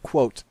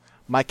 quote,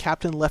 "My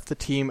captain left the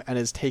team and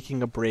is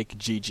taking a break,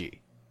 GG."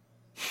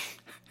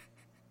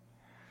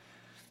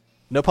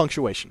 No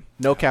punctuation.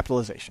 No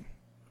capitalization.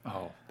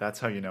 Oh,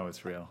 that's how you know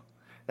it's real.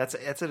 That's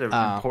an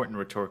important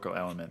rhetorical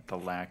element, the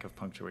lack of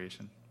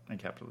punctuation and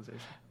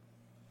capitalization.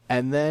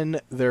 And then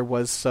there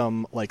was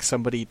some, like,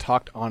 somebody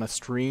talked on a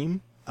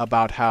stream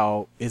about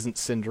how isn't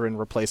Sindarin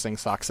replacing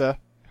Saksa?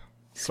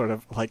 Sort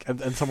of like,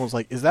 and someone was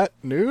like, "Is that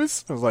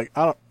news?" I was like,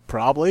 "I don't,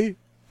 probably."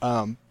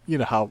 You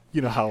know how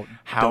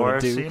our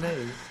do. scene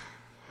is.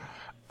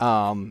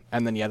 And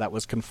then that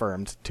was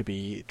confirmed to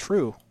be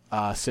true.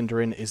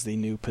 Sindarin is the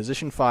new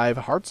position 5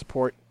 hard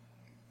support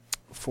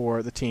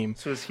for the team.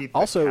 So is he the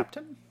also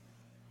captain?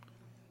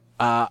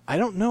 I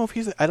don't know if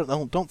he's. I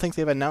don't think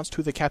they've announced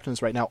who the captain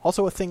is right now.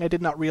 Also, a thing I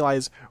did not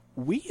realize: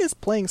 Wee is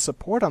playing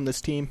support on this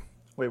team.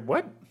 Wait,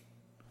 what?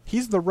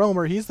 He's the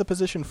roamer. He's the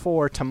position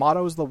 4.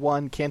 Tomato's the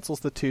 1. Cancel's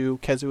the 2.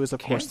 Kezu is, of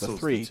course, the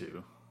 3.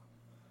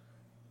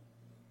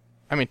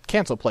 I mean,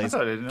 Cancel plays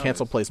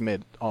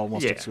mid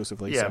almost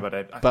exclusively. Yeah, so. but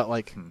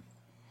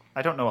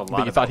I don't know a lot.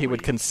 But you thought he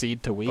would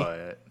concede to Wee?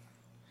 But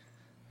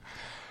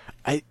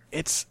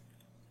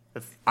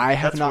I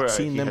have not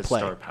seen them play.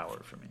 Star power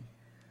for me.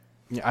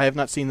 Yeah, I have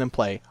not seen them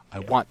play. I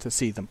want to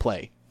see them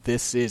play.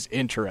 This is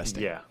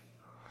interesting. Yeah.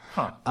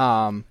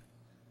 Huh.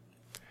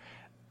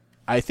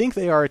 I think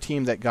they are a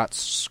team that got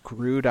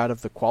screwed out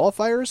of the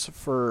qualifiers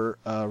for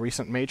a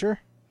recent major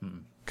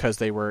because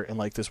they were in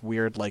like this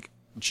weird like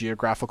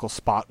geographical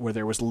spot where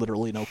there was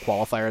literally no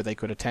qualifier they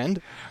could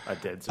attend. A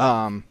dead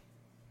zone.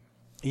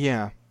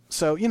 Yeah.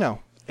 So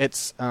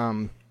it's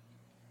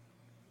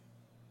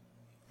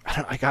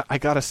I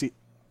gotta see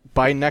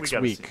by next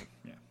week.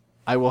 Yeah.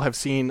 I will have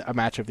seen a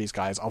match of these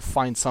guys. I'll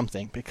find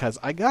something because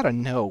I gotta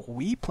know.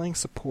 We playing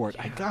support.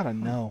 Yeah. I gotta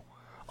know.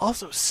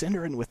 Also,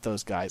 Sindarin with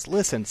those guys.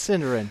 Listen,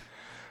 Sindarin.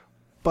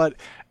 But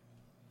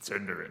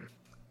Sindarin.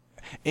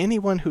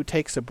 Anyone who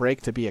takes a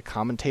break to be a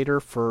commentator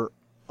for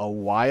a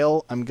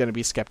while, I'm going to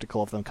be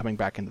skeptical of them coming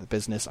back into the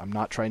business. I'm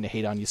not trying to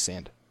hate on you,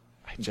 Sind.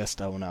 I just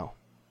don't know.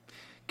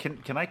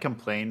 Can I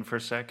complain for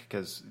a sec?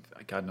 Because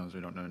God knows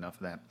we don't know enough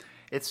of that.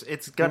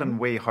 It's gotten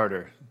way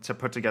harder to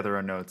put together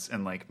our notes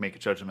and like make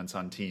judgments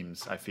on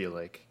teams, I feel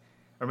like.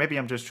 Or maybe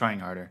I'm just trying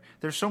harder.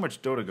 There's so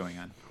much Dota going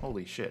on.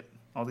 Holy shit.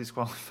 All these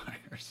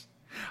qualifiers.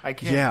 I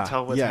can't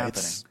tell what's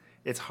happening.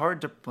 It's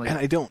hard to like, and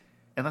I don't.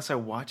 Unless I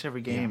watch every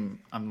game,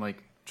 I'm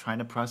like trying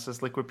to process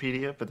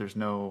Liquipedia, but there's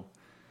no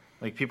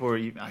like people are.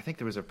 I think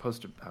there was a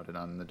post about it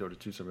on the Dota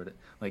 2 subreddit.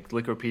 Like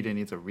Liquipedia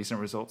needs a recent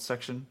results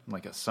section,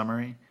 like a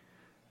summary.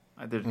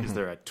 Is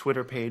there a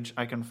Twitter page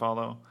I can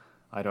follow?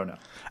 I don't know.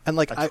 And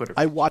like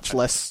I watch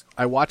less.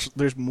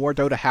 There's more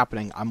Dota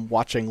happening. I'm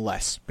watching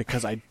less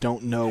because I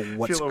don't know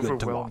what's good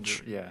to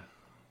watch. Yeah.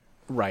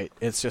 Right.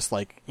 It's just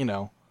like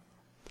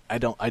I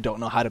don't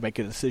know how to make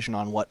a decision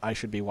on what I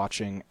should be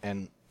watching,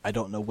 and I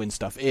don't know when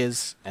stuff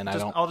is, and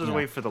I'll just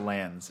wait for the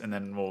lands, and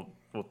then we'll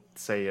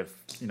say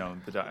if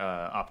the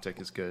optic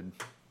is good,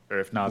 or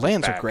if not.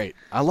 Lands are great.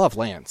 I love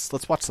lands.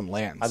 Let's watch some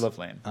lands. I love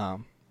land.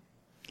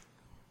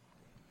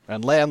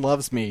 And land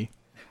loves me.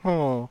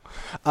 Oh.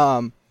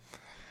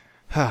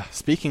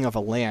 Speaking of a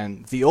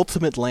LAN, the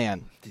Ultimate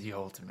LAN. The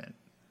Ultimate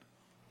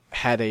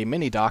had a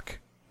mini doc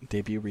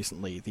debut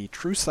recently. The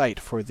true site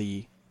for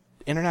the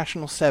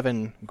International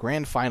 7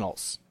 Grand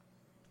Finals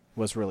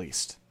was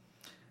released.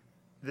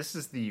 This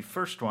is the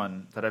first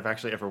one that I've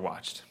actually ever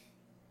watched.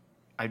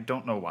 I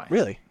don't know why.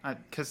 Really?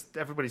 Because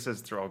everybody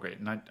says they're all great,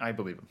 and I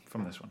believe them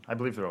from this one. I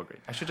believe they're all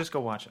great. I should just go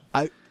watch them.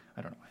 I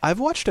don't know why.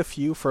 I've watched a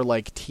few for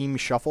like team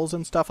shuffles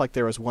and stuff. Like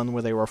there was one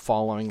where they were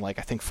following like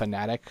I think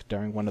Fnatic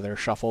during one of their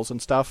shuffles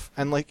and stuff,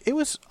 and like it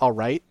was all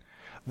right.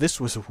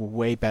 This was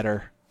way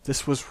better.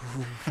 This was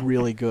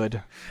really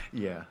good.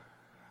 Yeah.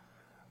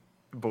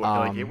 But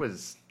like it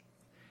was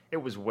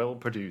well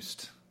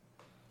produced.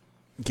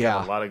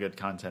 Yeah, a lot of good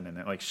content in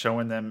it, like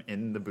showing them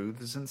in the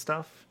booths and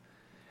stuff.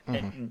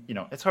 And,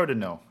 it's hard to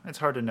know. It's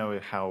hard to know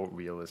how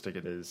realistic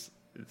it is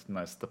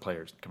unless the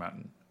players come out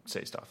and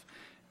say stuff,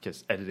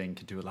 because editing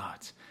can do a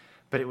lot.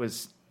 But it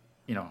was,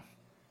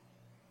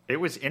 it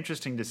was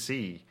interesting to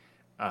see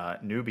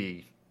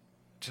Newbie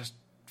just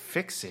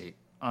fixate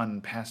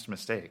on past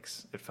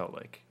mistakes, it felt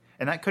like.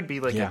 And that could be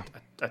like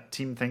a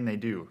team thing they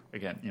do.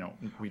 Again,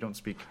 we don't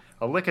speak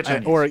a lick of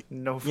Chinese. Or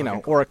no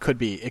or it could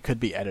be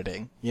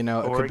editing.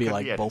 It could be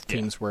like both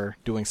teams were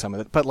doing some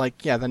of it. But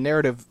the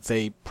narrative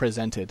they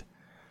presented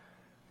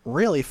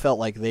really felt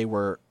like they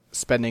were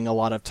spending a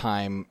lot of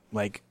time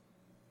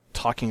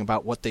talking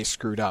about what they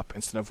screwed up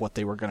instead of what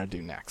they were going to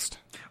do next.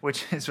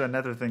 Which is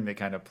another thing that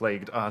kind of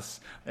plagued us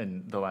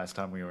in the last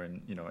time we were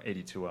in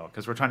 82L,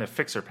 because we're trying to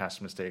fix our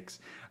past mistakes.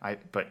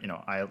 But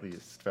I at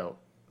least felt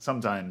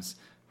sometimes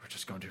we're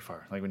just going too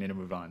far. Like, we need to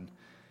move on,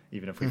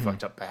 even if we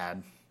fucked up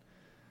bad.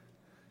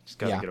 Just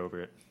gotta get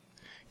over it.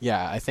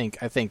 Yeah, I think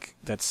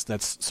that's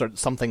sort of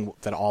something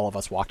that all of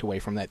us walked away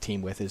from that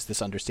team with, is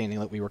this understanding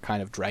that we were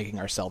kind of dragging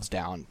ourselves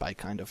down by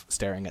kind of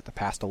staring at the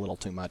past a little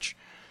too much.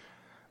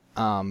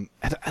 And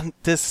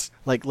this,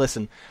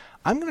 listen,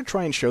 I'm going to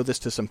try and show this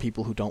to some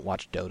people who don't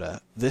watch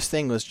Dota. This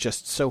thing was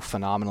just so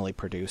phenomenally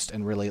produced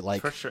and really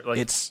For sure.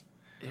 It's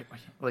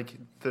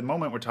the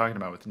moment we're talking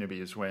about with Newbie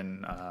is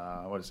when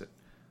what is it?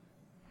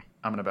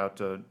 I'm about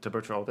to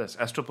butcher all this.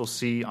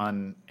 SCCC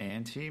on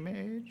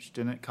Anti-Mage,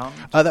 didn't it come?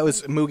 That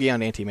was Mugi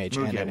on Anti-Mage,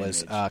 and it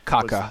was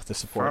Kaka, the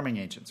support. Farming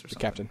Ancients or something,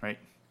 the captain. Right?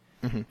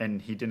 Mm-hmm.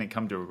 And he didn't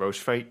come to a Roche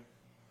fight,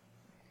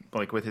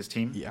 with his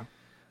team?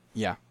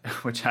 Yeah.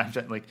 Which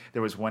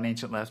there was one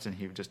Ancient left, and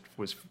he just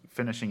was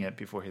finishing it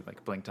before he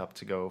blinked up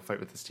to go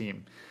fight with his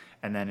team.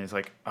 And then he's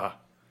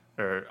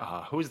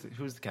who's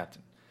the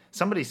captain?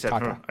 Somebody said,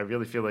 I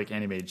really feel like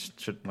Anti-Mage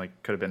could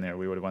have been there.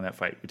 We would have won that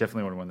fight. We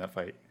definitely would have won that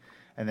fight.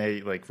 And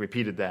they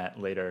repeated that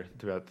later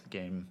throughout the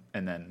game,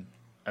 and then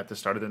at the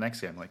start of the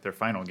next game, their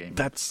final game.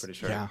 That's pretty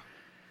sure. Yeah,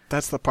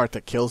 that's the part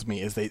that kills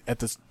me. Is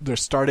they're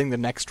starting the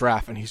next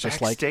draft, and he's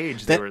just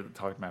backstage. They were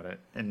talking about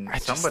it, and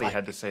somebody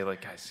had to say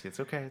guys,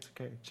 it's okay,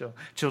 chill.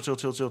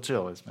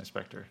 Is my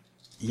Spectre.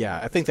 Yeah,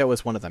 I think that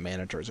was one of the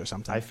managers or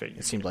something. I figured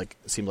it seemed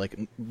like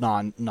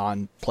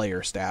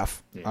non-player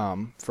staff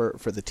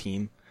for the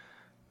team.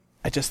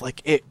 I just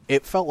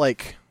it felt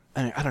like,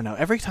 I don't know,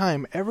 every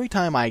time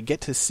I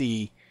get to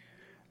see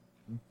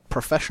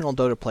professional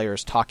Dota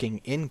players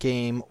talking in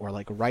game or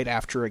right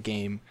after a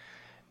game,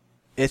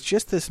 it's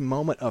just this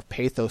moment of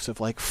pathos of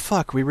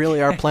fuck, we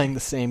really are playing the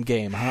same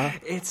game, huh?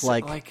 It's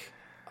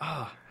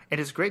it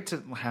is great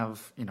to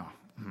have,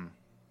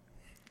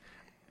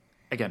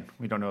 again,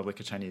 we don't know a lick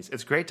of Chinese.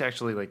 It's great to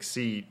actually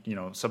see,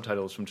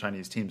 subtitles from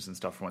Chinese teams and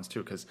stuff for once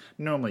too, because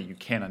normally you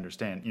can't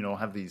understand.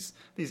 Have these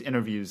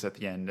interviews at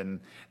the end, and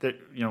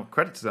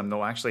credit to them,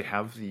 they'll actually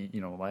have the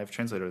live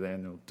translator there,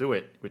 and they'll do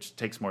it, which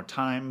takes more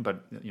time,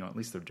 but at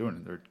least they're doing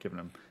it. They're giving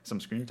them some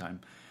screen time.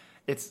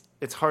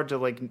 It's hard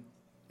to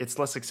it's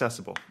less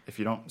accessible if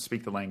you don't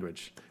speak the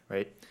language,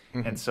 right?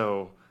 Mm-hmm. And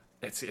so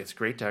it's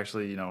great to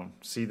actually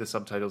see the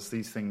subtitles,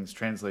 these things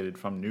translated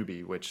from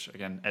Newbie, which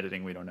again,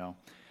 editing we don't know,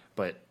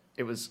 but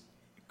it was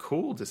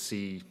cool to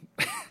see.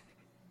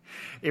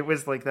 It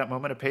was that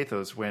moment of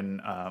pathos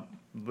when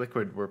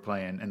Liquid were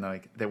playing,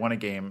 and they won a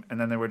game, and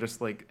then they were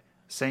just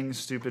saying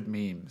stupid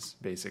memes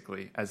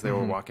basically as they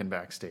were walking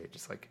backstage.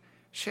 It's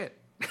shit.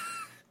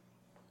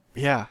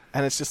 Yeah,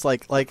 and it's just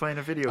playing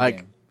a video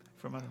game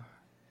from a.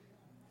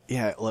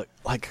 Yeah, look,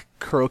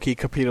 Kuroki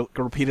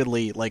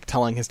repeatedly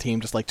telling his team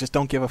just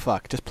don't give a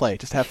fuck, just play,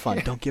 just have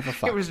fun, don't give a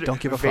fuck, don't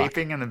give a fuck.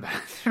 Vaping in the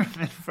bathroom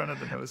in front of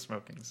the no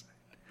smoking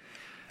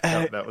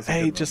sign. That was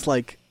just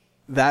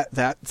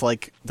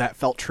that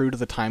felt true to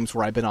the times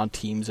where I've been on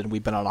teams and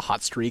we've been on a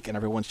hot streak and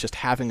everyone's just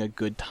having a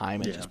good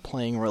time and just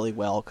playing really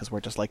well because we're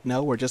just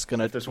no, we're just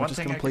gonna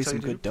play some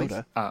good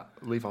Dota.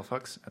 Leave all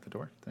fucks at the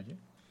door. Thank you.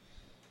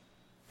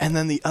 And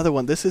then the other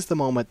one, this is the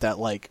moment that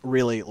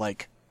really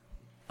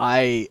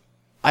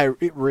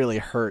it really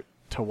hurt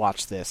to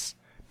watch this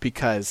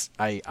because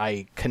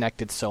I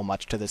connected so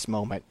much to this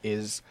moment.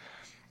 It's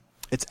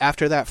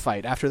after that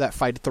fight at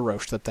the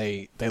Roche that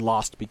they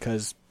lost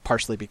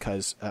partially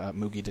because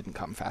Mugi didn't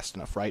come fast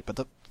enough, right? But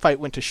the fight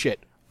went to shit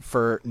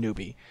for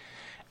Newbie.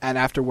 And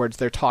afterwards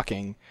they're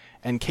talking,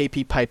 and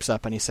KP pipes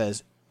up and he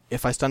says,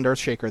 if I stunned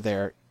Earthshaker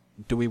there,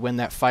 do we win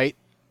that fight?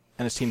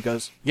 And his team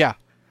goes, yeah,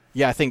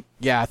 I think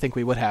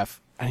we would have.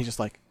 And he's just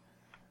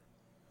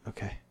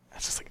okay.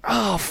 It's just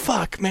oh,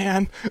 fuck,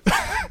 man.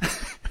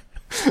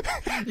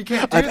 You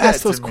can't do I've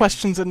asked those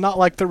questions and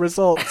not the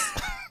results.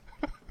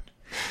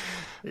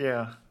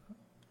 Yeah.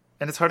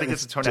 And it's hard to get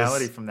the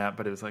tonality from that,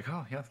 but it was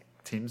oh, yeah,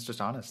 team's just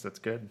honest. That's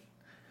good.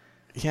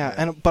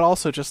 Yeah, but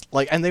also just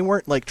and they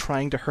weren't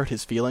trying to hurt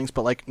his feelings,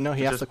 but no,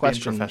 he asked the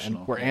question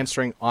and we're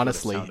answering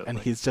honestly, and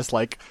he's just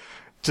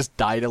just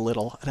died a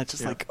little, and it's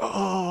just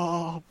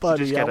oh,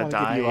 buddy, you just gotta I want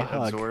to give you a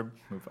hug. Absorb,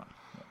 move on.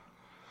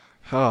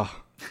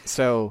 Oh,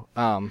 so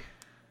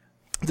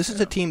this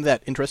is a team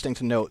that, interesting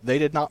to note, they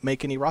did not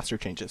make any roster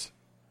changes.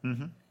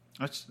 Mm-hmm.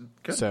 That's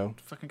good. So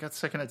fucking got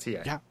second at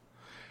TA. Yeah.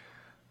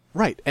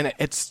 Right, and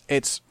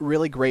it's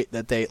really great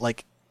that they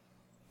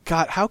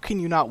God, how can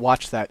you not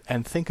watch that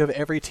and think of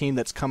every team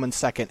that's come in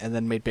second and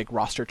then made big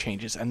roster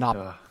changes and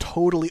not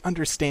totally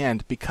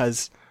understand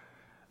because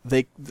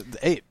they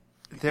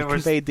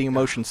conveyed the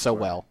emotion so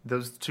well.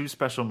 Those two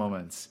special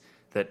moments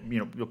that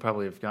you'll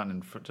probably have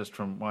gotten just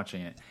from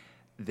watching it.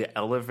 The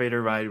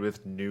elevator ride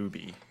with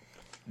Newbie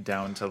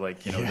down to their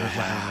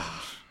lounge.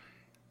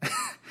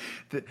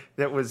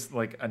 That was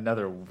like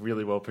another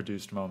really well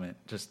produced moment.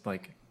 Just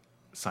like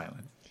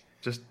silent.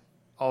 Just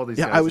all these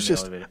guys in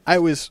the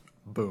elevator.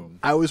 Boom.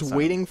 I was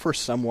waiting for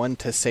someone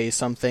to say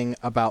something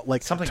about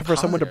for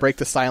someone to break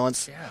the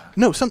silence. Yeah.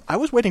 No, I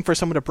was waiting for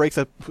someone to break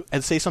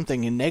and say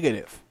something in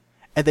negative.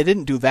 And they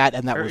didn't do that,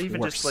 and that or was even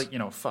worse.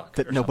 Just fuck.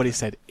 That nobody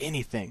said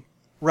anything.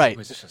 Right. It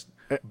was just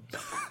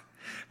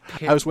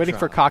I was waiting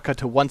for Kaka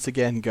to once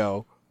again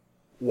go,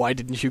 "Why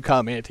didn't you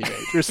come,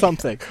 anti-mage?" or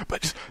something,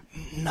 but just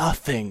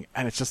nothing.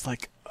 And it's just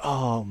like,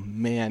 oh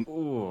man.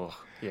 Ooh,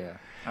 yeah.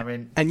 I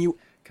mean,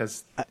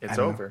 because it's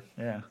over.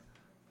 Know. Yeah.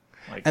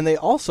 And they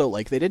also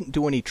they didn't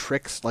do any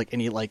tricks,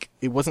 it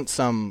wasn't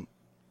some.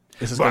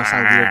 This is going to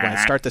sound weird when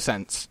I start the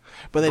sentence,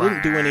 but they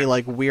didn't do any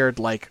weird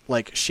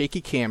shaky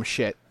cam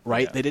shit,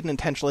 right? Yeah. They didn't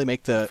intentionally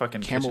make the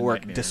camera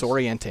work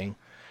disorienting,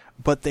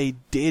 but they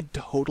did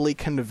totally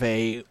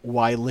convey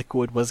why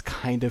Liquid was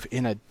kind of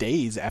in a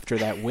daze after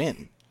that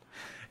win,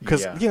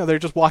 because they're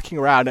just walking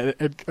around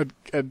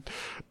and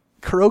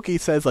Kuroki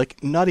says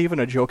not even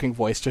a joking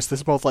voice, just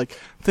this both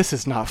this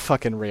is not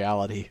fucking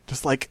reality,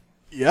 just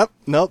yep,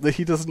 no,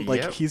 he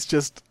doesn't he's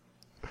just.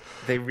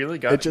 They really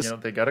got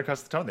they got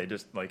across the tone. They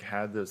just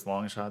had those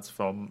long shots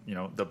from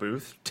the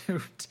booth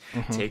to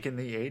taking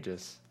the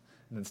Aegis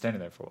and then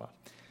standing there for a while,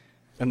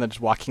 and then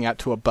just walking out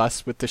to a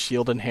bus with the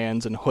shield in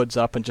hands and hoods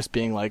up and just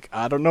being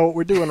I don't know what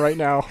we're doing right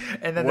now.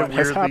 And then what the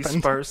weirdly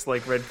sparse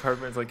red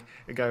carpet,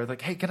 a guy was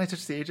hey, can I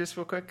touch the Aegis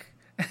real quick?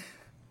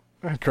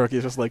 And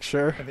Kuroki's just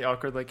sure. And the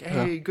awkward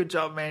hey, good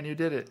job, man, you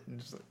did it.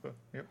 And just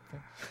yep.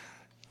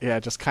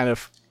 Yeah, just kind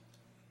of.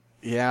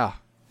 Yeah,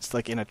 it's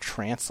in a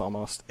trance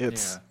almost.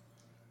 It's. Yeah.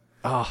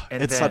 Oh,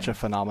 it's such a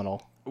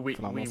phenomenal we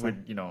thing.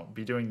 Would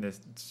be doing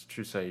this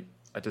True Sight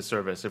a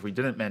disservice if we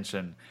didn't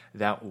mention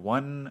that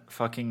one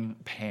fucking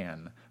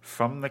pan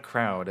from the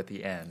crowd at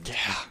the end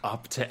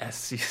up to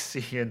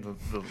SCC and the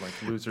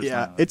losers.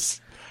 Yeah, it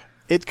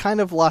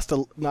kind of lost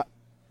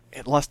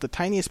the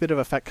tiniest bit of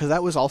effect because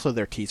that was also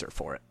their teaser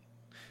for it.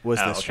 Was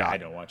this shot? I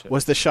don't watch it.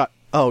 Was the shot?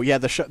 Oh yeah,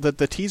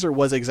 the teaser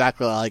was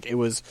exactly it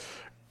was.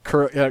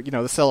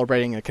 The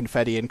celebrating the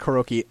confetti and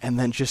Kuroki, and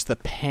then just the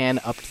pan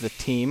up to the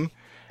team.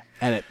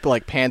 And it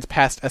pans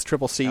past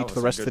SCCC to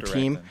the rest of the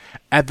team,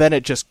 and then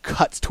it just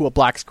cuts to a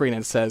black screen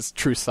and says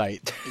 "True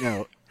Sight."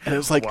 And it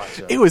was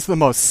it was the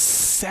most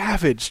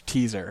savage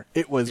teaser.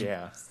 It was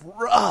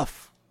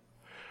rough.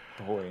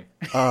 Boy,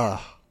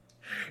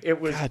 it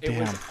was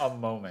a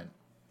moment.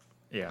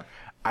 Yeah,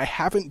 I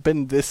haven't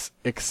been this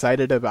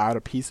excited about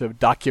a piece of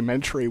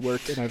documentary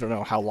work in I don't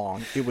know how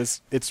long.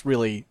 It's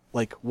really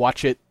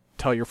watch it.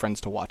 Tell your friends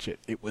to watch it.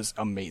 It was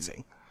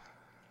amazing.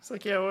 It's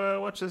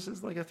watch this.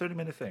 It's a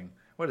 30-minute thing.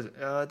 What is it?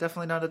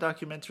 Definitely not a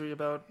documentary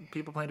about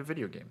people playing a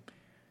video game.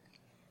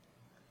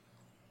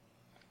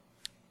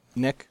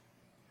 Nick,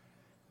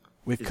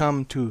 we've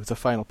come to the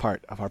final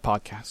part of our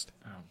podcast.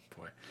 Oh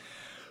boy.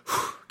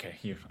 Okay,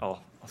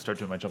 I'll start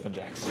doing my jumping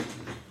jacks.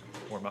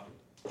 Warm up.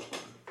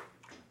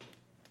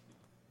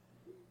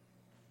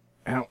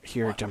 I don't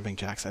hear jumping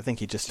jacks. I think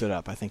he just stood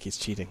up. I think he's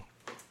cheating.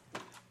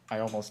 I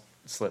almost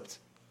slipped.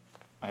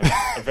 I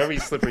have a very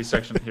slippery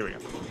section. Here we go.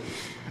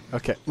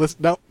 Okay,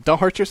 listen. No, don't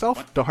hurt yourself.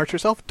 What? Don't hurt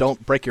yourself.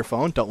 Don't break your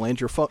phone. Don't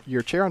land your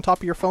chair on top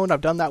of your phone.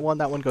 I've done that one.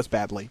 That one goes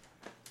badly.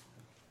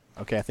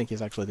 Okay, I think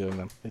he's actually doing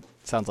them. It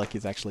sounds like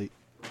he's actually.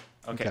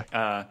 Okay.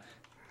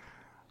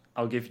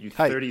 I'll give you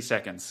 30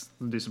 seconds.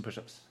 Do some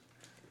push-ups.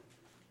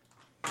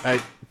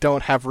 I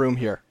don't have room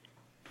here.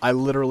 I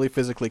literally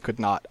physically could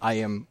not. I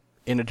am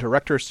in a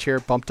director's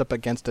chair bumped up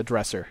against a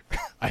dresser.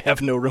 I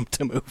have no room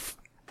to move.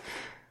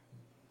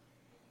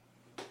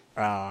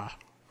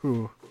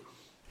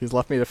 He's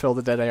left me to fill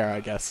the dead air,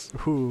 I guess.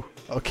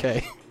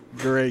 Okay.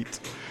 Great.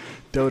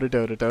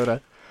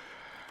 Dota.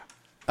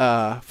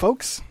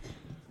 Folks.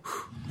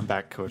 I'm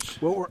back, Coach.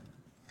 What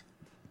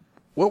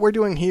we're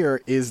doing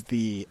here is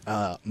the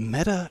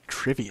meta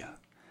trivia.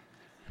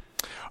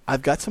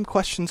 I've got some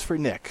questions for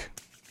Nick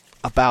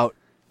about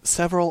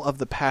several of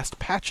the past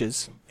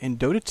patches in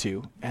Dota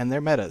 2 and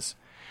their metas.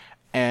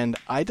 And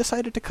I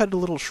decided to cut it a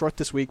little short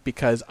this week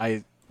because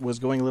I was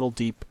going a little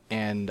deep,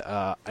 and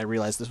I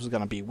realized this was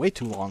going to be way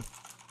too long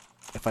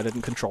if I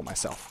didn't control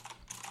myself.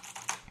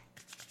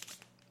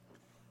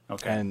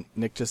 Okay. And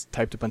Nick just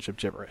typed a bunch of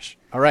gibberish.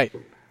 All right.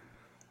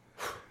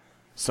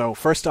 So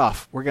first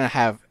off, we're going to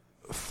have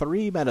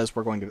three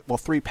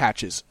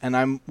patches,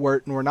 and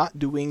we're not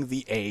doing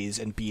the A's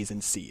and B's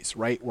and C's,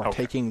 right? We're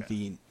taking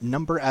the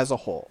number as a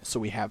whole. So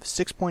we have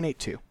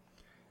 6.82,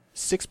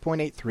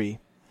 6.83,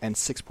 and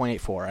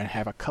 6.84, and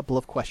have a couple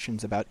of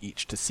questions about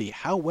each to see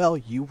how well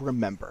you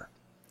remember.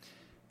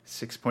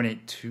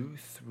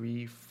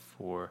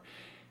 6.8234.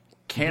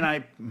 Can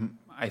I?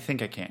 I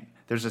think I can.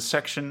 There's a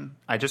section.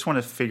 I just want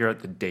to figure out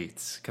the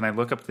dates. Can I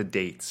look up the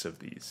dates of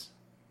these?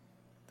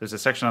 There's a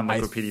section on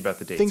Wikipedia about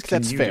the dates. Think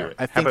Can that's you fair. do it?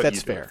 I How think about that's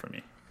you do fair it for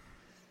me.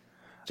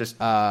 Just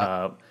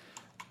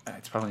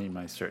it's probably in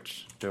my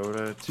search.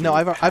 Dota 2 No,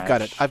 I've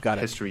got it. patch I've got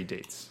it. History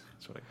dates.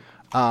 That's what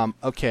I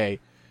Okay.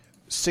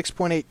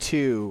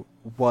 6.82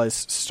 was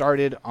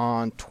started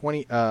on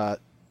 20.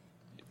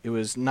 It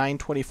was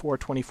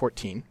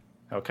 9/24/2014.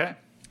 Okay.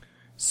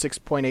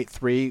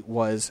 6.83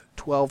 was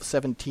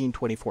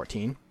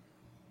 12/17/2014.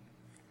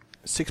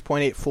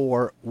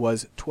 6.84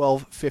 was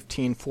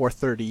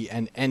 12/15/430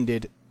 and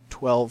ended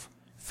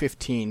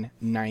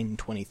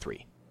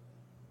 12/15/923.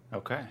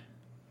 Okay.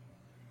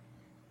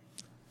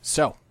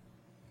 So,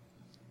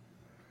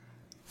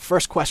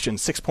 first question,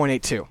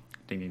 6.82.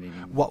 Ding, ding, ding,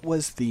 ding. What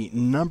was the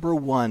number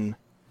one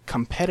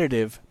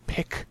competitive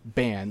pick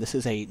ban? This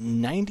is a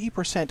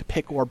 90%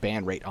 pick or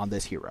ban rate on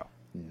this hero.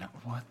 No,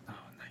 what? Oh,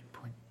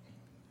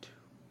 9.82.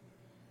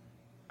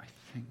 I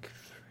think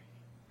 3.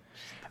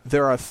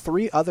 There are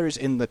 3 others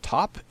in the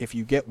top. If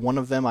you get one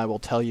of them, I will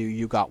tell you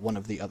you got one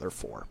of the other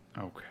 4.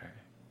 Okay.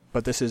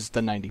 But this is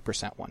the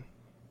 90% one.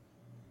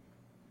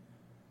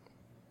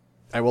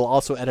 I will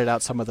also edit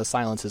out some of the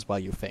silences while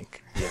you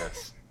think.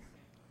 Yes.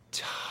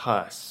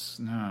 Tusk.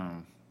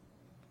 No.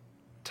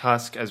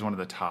 Tusk as one of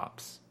the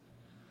tops.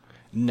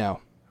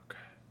 No.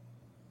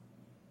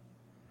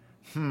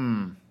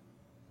 Okay.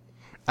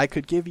 I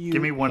could give you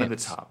Give me one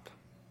hints. of the top.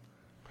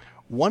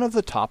 One of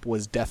the top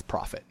was Death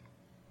Prophet.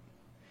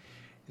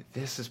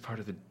 This is part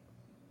of the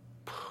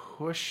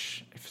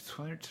push. If it's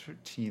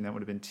 2013, that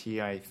would have been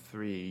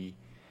TI3.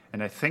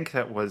 And I think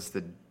that was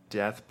the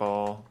Death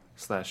Ball /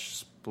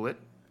 Split.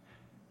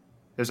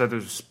 There's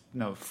either...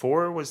 No,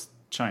 4 was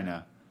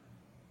China.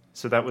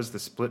 So that was the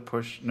Split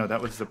push. No,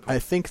 that was the... I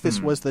think this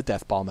was the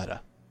Death Ball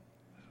meta.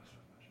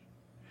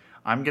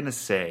 I'm going to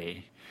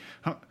say...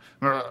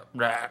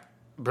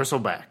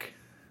 Bristleback.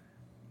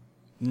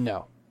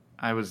 No.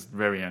 I was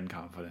very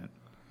unconfident.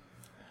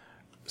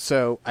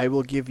 So I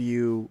will give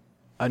you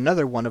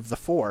another one of the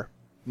 4,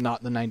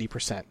 not the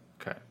 90%.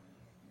 Okay.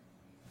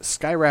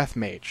 Skywrath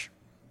Mage.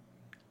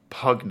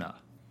 Pugna.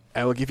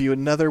 I will give you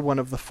another one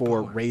of the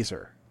 4,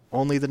 Razor.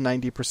 Only the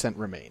 90%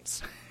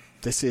 remains.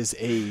 This is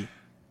a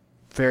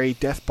very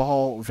Death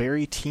Ball,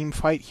 very team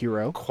fight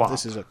hero. Quap.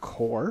 This is a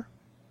core.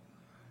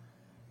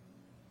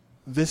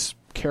 This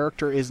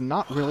character is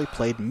not really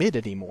played mid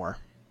anymore.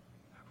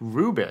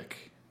 Rubik.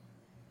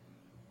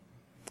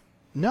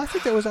 No, I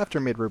think that was after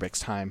mid Rubik's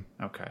time.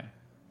 Okay.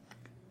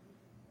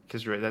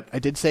 Because that I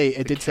did say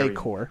carry-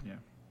 core. Yeah.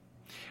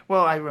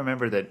 Well, I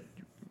remember that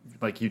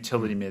like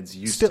utility mids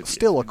used to be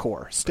Still a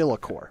core. Still a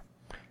core.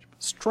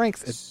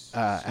 Strength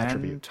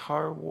attribute.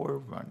 Centaur War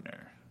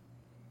Runner.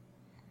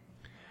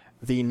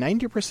 The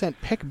 90%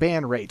 pick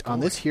ban rate on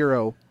this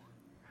hero,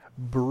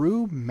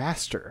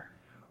 Brewmaster.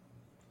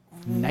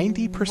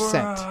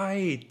 90%.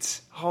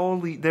 Right.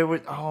 Holy, there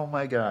was. Oh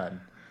my god.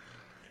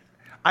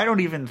 I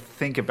don't even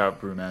think about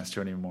Brewmaster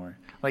anymore.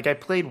 Like I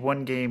played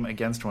one game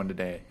against one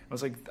today. I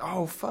was like,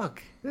 oh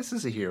fuck, this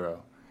is a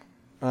hero.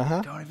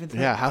 Uh-huh. Don't even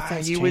think. Yeah, how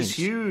things he was changed.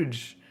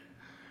 huge.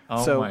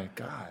 Oh So- my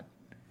god,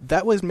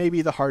 That was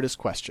maybe the hardest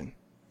question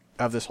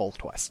of this whole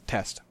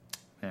test.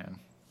 man.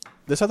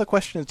 This other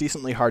question is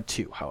decently hard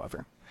too,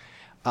 however.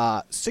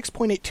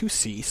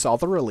 6.82c saw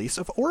the release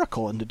of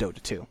Oracle into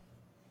Dota 2.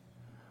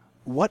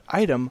 What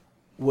item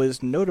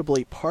was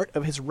notably part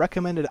of his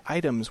recommended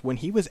items when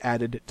he was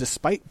added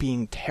despite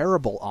being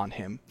terrible on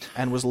him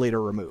and was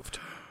later removed?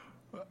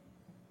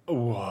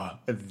 Whoa.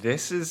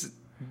 This is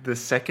the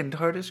second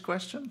hardest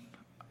question.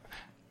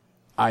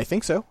 I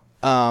think so.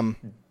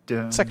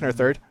 Second or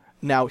third.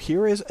 Now,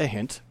 here is a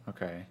hint.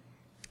 Okay.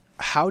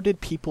 How did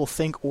people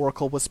think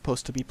Oracle was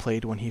supposed to be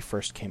played when he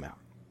first came out?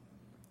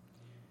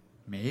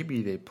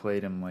 Maybe they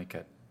played him like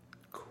a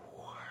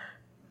core.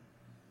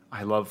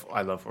 I love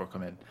Oracle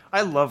mid.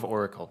 I love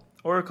Oracle.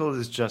 Oracle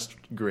is just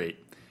great.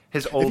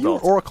 His If old you were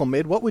ult, Oracle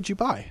mid, what would you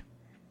buy?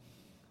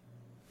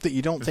 That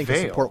you don't think a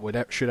Veil.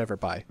 support should ever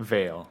buy.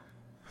 Veil.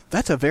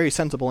 That's a very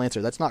sensible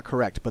answer. That's not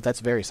correct, but that's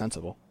very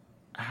sensible.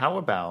 How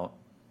about?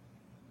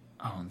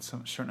 Oh, and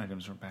some certain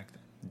items were back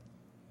then.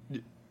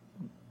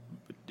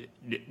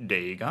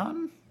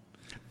 Dagon.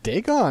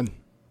 Dagon.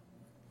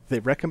 They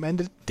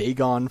recommended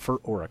Dagon for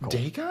Oracle.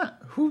 Dagon?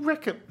 Who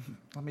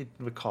Let me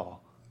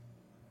recall.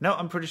 No,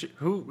 I'm pretty sure.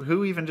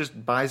 Who even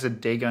just buys a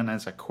Dagon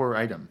as a core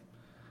item?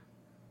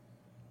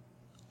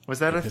 Was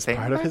that a It's thing?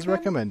 part of back his then?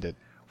 recommended.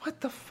 What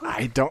the fuck?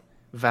 I don't.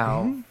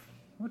 Valve.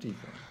 What do you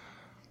think?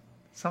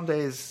 Some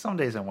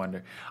days I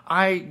wonder.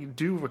 I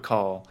do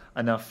recall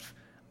enough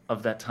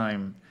of that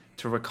time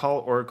to recall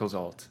Oracle's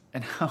ult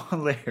and how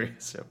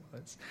hilarious it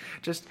was.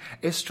 Just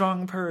a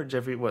strong purge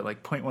every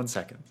 0.1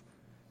 seconds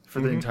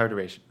for the entire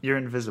duration. You're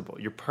invisible.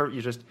 You're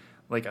just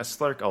like a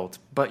Slark ult,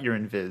 but you're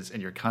invis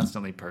and you're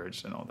constantly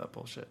purged and all that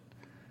bullshit.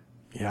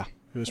 Yeah,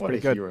 it was What pretty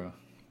a good. hero.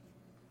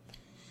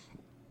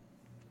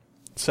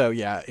 So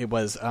yeah, it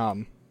was.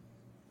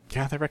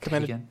 Yeah, they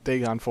recommended Dagon.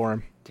 Dagon for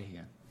him.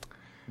 Dagon.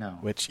 No.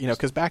 Which,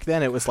 because back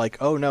then it was like,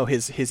 oh no,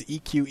 his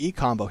EQE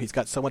combo, he's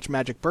got so much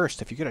magic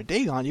burst. If you get a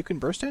Dagon, you can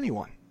burst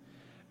anyone.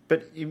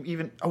 But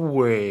even... Oh,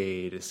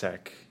 wait a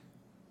sec.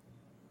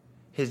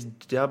 His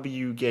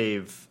W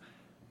gave...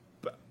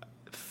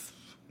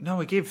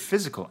 No, it gave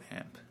physical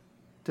amp,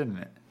 didn't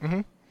it?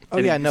 Mm-hmm. Oh,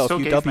 And yeah, it no, if still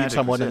you gave W'd magic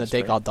someone in the resist,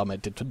 Dagon right? Dom,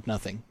 it did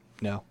nothing.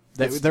 No.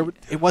 It's-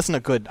 It wasn't a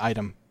good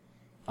item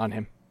on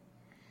him.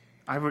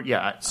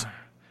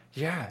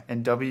 Yeah,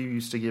 and W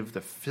used to give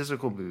the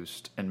physical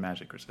boost and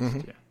magic resist.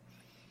 Mm-hmm. Yeah,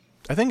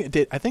 I think it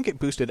did. I think it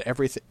boosted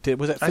everything.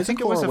 Was it I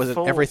think it physical was or a was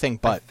full, it everything I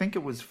but? think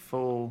it was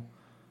full.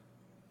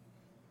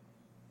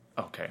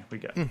 Okay, we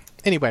got.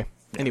 Anyway.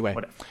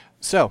 Whatever.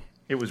 So,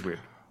 It was weird.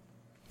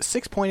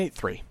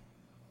 6.83.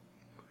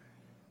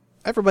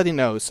 Everybody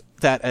knows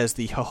that as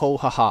the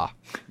ha-ha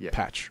Yeah.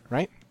 patch,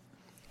 right?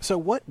 So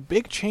what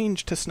big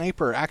change to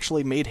Sniper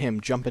actually made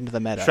him jump into the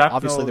meta? Shrapnel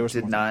Obviously, there was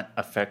did more. not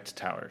affect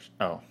towers.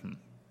 Oh,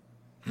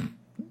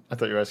 I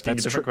thought you were asking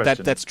That's a different true.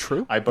 question. That's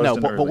true. I buzzed No,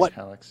 in but early, what-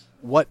 Alex.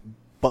 What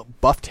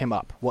buffed him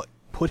up? What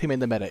put him in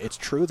the meta? It's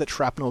true that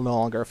Shrapnel no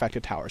longer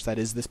affected towers. That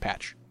is this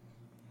patch.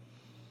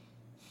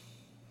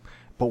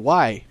 But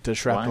why does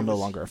Shrapnel no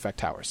was- longer affect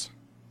towers?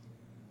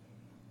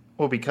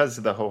 Well, because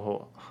of the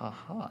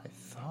ha-ha, I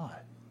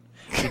thought.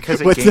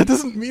 Because But that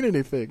doesn't mean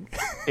anything.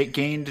 it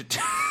gained.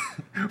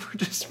 We're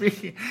just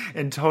speaking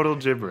in total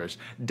gibberish.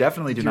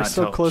 Definitely do You're not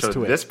so close show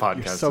to it. this You're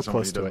podcast so to somebody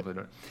close who to doesn't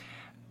play it.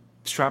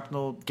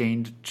 Shrapnel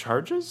gained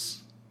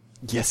charges?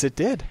 Yes, it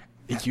did.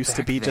 It used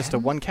to Back be just a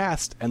then? one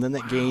cast, and then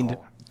it gained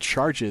Wow.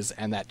 charges,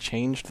 and that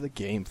changed the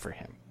game for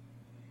him.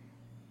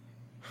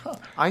 Huh.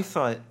 I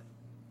thought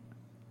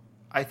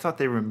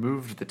they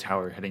removed the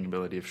tower hitting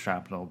ability of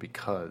Shrapnel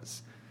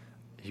because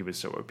he was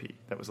so OP.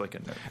 That was like a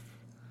nerf.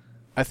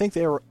 I think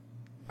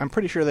I'm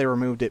pretty sure they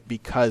removed it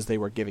because they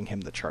were giving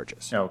him the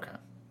charges. Okay.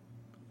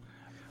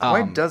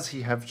 Why Um, does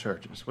he have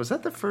charges? Was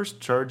that the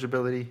first charge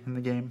ability in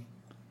the game?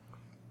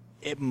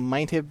 It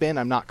might have been.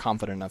 I'm not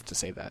confident enough to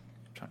say that.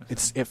 I'm trying to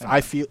It's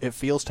think. it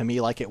feels to me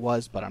like it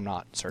was, but I'm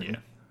not certain. Yeah.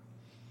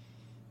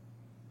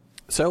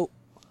 So,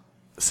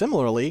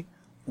 similarly,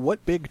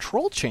 what big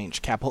troll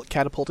change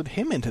catapulted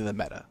him into the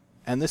meta?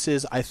 And this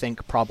is, I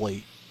think,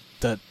 probably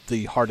the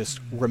hardest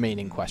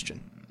remaining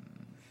question.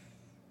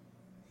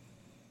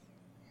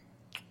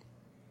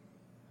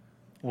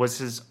 Was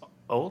his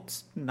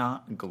ult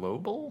not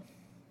global?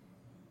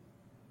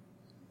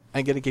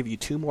 I'm going to give you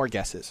two more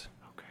guesses,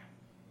 Okay.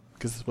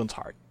 because this one's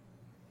hard.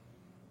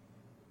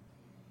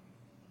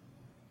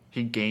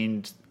 He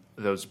gained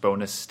those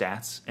bonus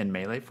stats in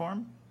melee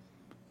form?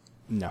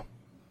 No.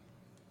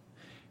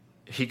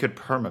 He could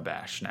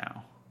permabash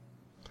now.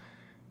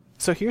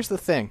 So here's the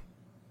thing.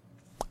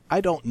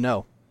 I don't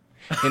know.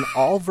 In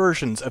all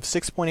versions of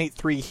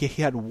 6.83,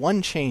 he had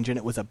one change, and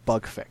it was a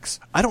bug fix.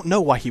 I don't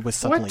know why he was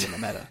suddenly What? in the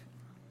meta.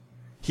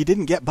 He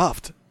didn't get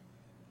buffed.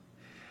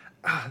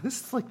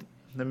 This is like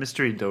the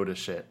mystery Dota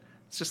shit.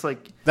 It's just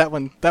like That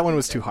one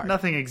was too hard.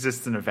 nothing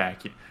exists in a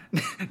vacuum.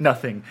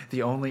 Nothing.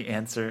 The only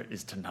answer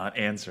is to not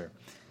answer.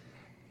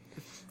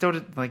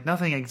 Dota, like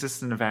nothing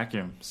exists in a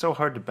vacuum. So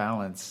hard to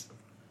balance.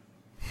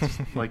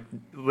 Like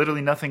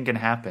literally nothing can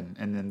happen,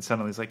 and then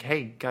suddenly it's like,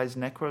 hey guys,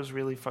 Necro's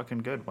really fucking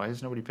good. Why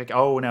is nobody picking?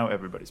 Oh, now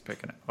everybody's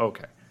picking it.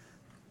 Okay.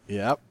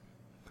 Yep.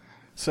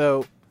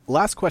 So,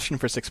 last question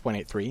for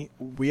 6.83.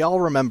 We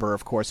all remember,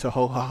 of course,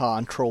 Ho-Ho-Ha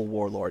on Troll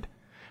Warlord.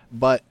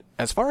 But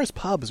as far as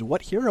pubs,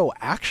 what hero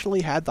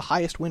actually had the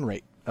highest win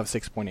rate of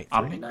 6.83?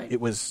 Omni-Knight?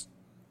 It was...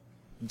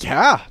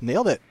 Yeah,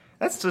 nailed it.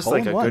 That's just Hole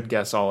like in a one. good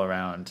guess all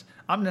around.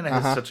 Omni has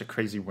Uh-huh. such a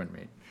crazy win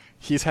rate.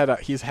 He's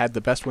had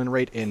the best win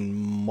rate in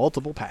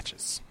multiple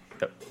patches.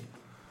 Yep.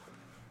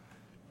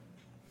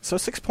 So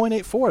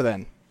 6.84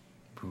 then.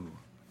 Ooh.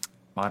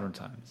 Modern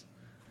times.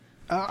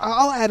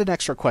 I'll add an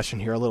extra question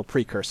here, a little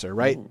precursor,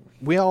 right? Ooh.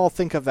 We all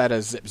think of that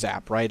as Zip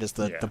Zap, right? As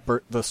Yeah.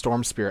 the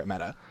Storm Spirit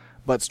meta.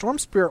 But Storm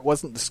Spirit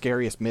wasn't the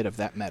scariest mid of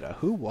that meta.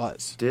 Who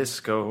was?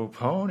 Disco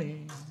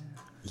Pony.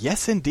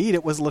 Yes, indeed,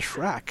 it was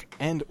Leshrac.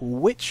 And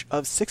which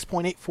of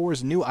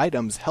 6.84's new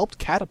items helped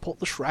catapult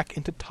Leshrac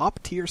into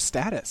top-tier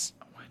status?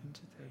 When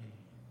did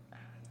they add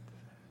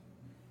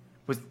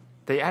that?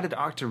 They added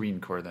Octarine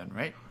Core then,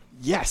 right?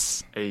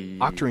 Yes, A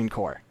Octarine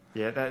Core.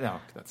 Yeah,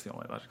 that's the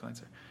only logical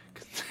answer.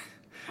 'Cause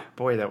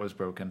boy, that was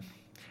broken.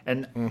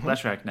 And Mm-hmm.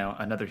 Leshrac now,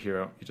 another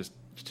hero you just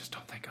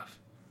don't think of.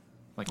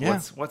 Like Yeah,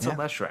 what's yeah. a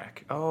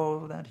Leshrac?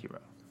 Oh, that hero.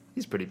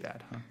 He's pretty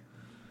bad, huh?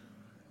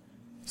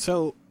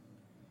 So,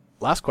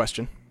 last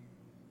question.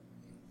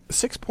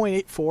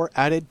 6.84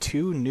 added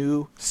two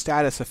new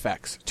status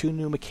effects, two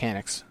new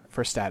mechanics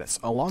for status,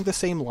 along the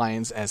same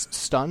lines as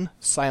stun,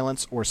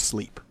 silence, or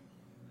sleep.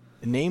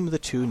 Name the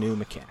two new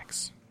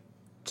mechanics.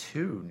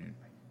 Two new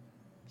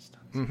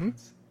stuns. Mm-hmm.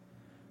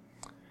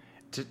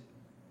 Did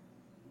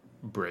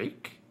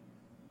break?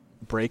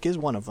 Break is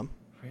one of them.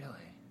 Really?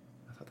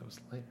 I thought that was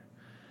later.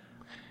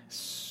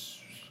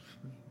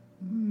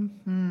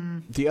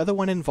 The other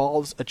one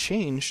involves a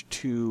change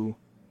to...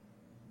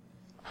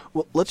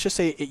 Well, let's just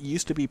say it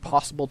used to be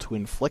possible to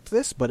inflict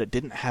this, but it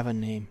didn't have a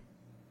name.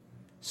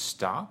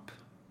 Stop?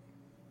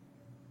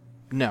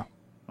 No.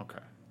 Okay.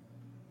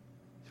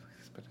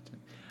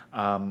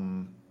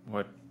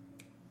 What?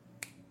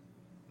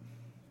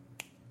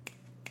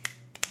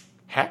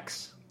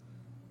 Hex?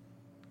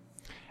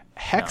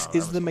 Hex No,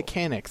 is that the was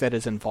mechanic that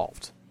is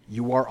involved.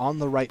 You are on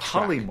the right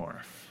track.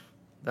 Polymorph.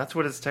 That's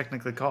what it's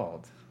technically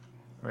called,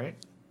 right?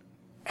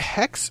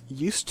 Hex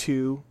used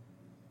to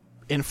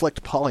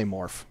inflict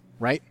polymorph,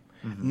 right?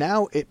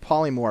 Now it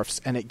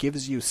polymorphs and it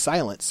gives you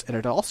silence, and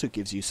it also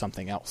gives you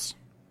something else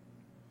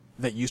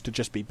that used to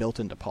just be built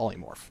into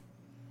polymorph.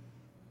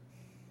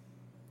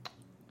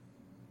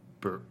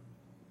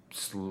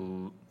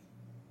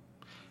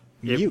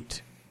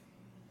 Mute.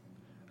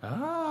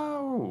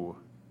 Oh,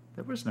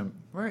 there was no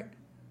right.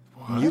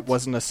 What? Mute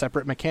wasn't a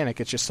separate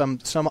mechanic. It's just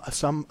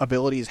some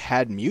abilities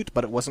had mute,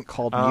 but it wasn't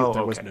called mute.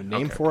 There was no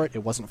name for it.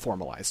 It wasn't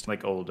formalized.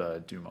 Like old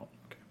Dumo.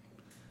 Okay.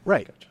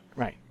 Right. Gotcha.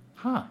 Right.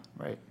 Huh.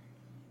 Right.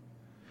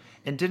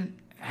 And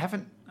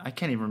I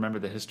can't even remember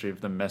the history of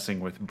them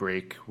messing with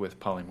break with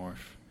polymorph.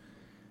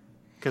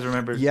 Because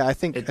remember, yeah, I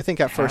think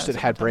at first it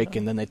had break,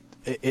 and and then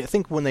I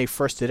think when they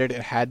first did it,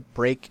 it had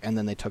break, and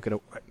then they took it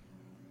away.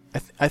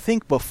 I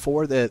think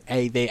before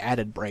they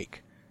added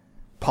break,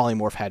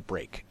 polymorph had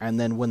break, and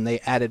then when they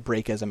added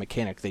break as a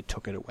mechanic, they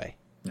took it away.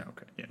 Yeah,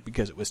 okay, yeah.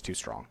 Because it was too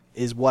strong,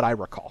 is what I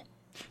recall.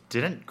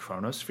 Didn't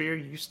Chronosphere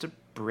used to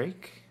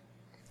break?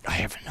 I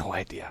have no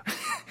idea.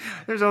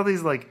 There's all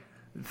these like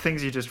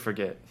things you just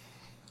forget.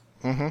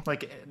 Mm-hmm.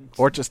 Like,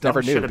 or just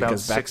never knew, shit about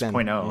because back 6.0.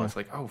 then, yeah. It's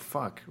like, oh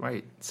fuck,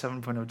 right,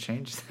 7.0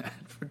 changed that.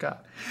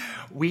 Forgot.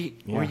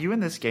 Were you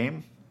in this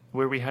game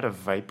where we had a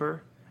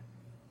Viper?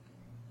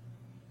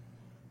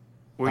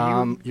 Were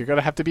you? You're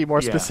gonna have to be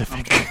more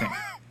specific.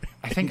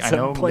 I think I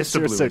know Mr.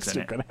 Blue was in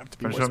you're it. gonna have to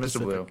be I'm more sure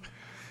specific. Mr. Blue.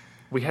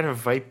 We had a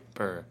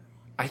Viper.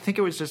 I think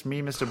it was just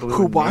me, Mr. Blue.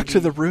 Who and walked to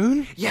maybe- the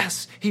rune?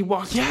 Yes, he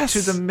walked Yes!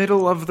 to the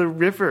middle of the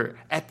river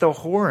at the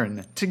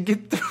horn to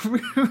get the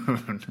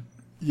rune.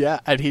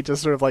 Yeah, and he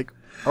just sort of like,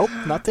 oh,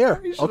 not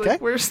there. He's Okay.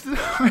 like, where's the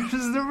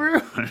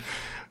rune?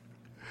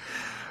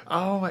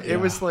 Oh, it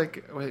was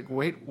like,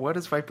 wait, what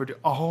does Viper do?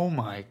 Oh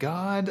my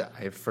god,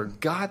 I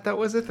forgot that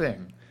was a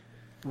thing.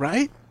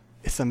 Right?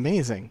 It's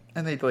amazing.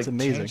 And they like It's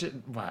amazing. change it.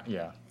 Wow,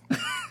 yeah.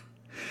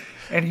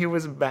 And he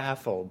was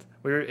baffled.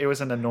 It was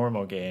in a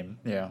normal game.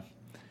 Yeah.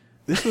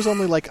 This was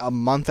only like a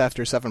month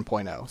after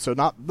 7.0, so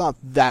not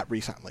that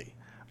recently,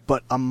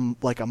 but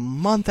like a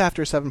month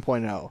after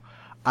 7.0,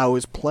 I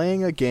was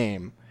playing a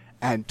game,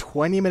 and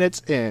 20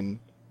 minutes in,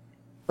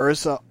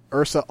 Ursa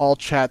all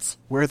chats,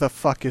 "Where the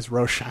fuck is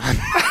Roshan?"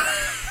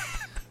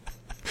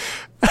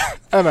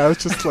 And I was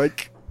just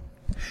like,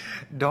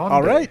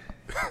 all right,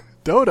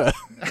 Dota,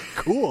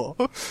 cool.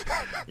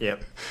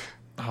 Yep.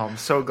 Oh, I'm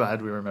so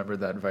glad we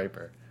remembered that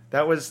Viper.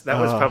 That was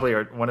probably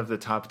one of the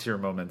top tier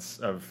moments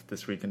of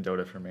this week in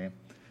Dota for me.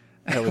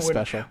 That was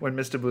special. When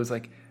Mr. Blue's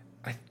like,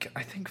 I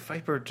think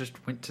Viper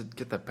just went to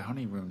get the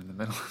bounty rune in the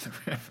middle of the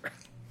river.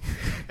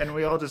 And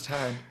we all just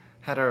had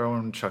our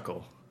own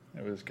chuckle.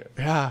 It was good.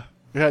 Yeah.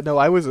 Yeah, no,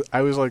 I was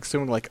like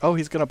assuming like, oh,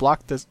 he's gonna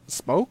block this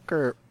smoke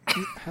or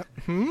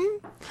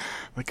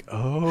like,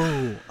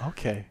 oh,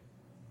 okay.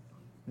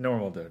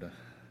 Normal Dota.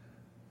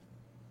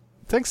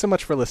 Thanks so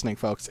much for listening,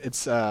 folks.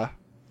 It's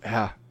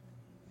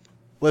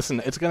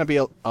listen, it's gonna be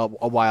a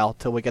while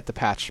till we get the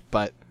patch,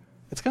 but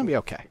it's gonna be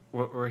okay.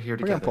 We're here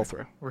together. We're gonna pull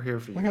through. We're here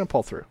for you. We're gonna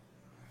pull through.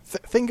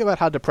 Think about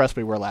how depressed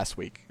we were last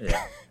week.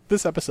 Yeah.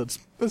 This episode's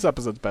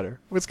better.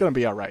 It's gonna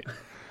be all right.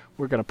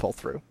 We're gonna pull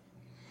through.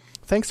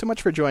 Thanks so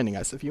much for joining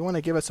us. If you want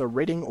to give us a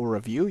rating or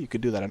review, you could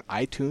do that on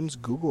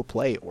iTunes, Google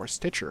Play, or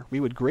Stitcher. We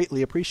would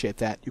greatly appreciate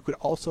that. You could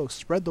also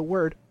spread the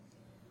word.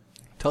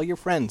 Tell your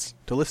friends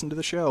to listen to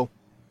the show.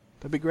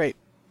 That'd be great.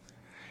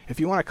 If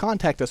you want to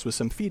contact us with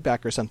some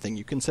feedback or something,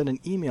 you can send an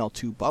email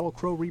to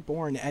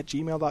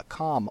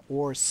bottlecrowreborn@gmail.com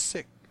or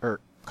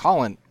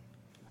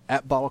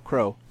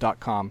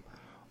Colin@bottlecrow.com.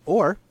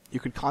 Or you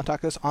could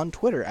contact us on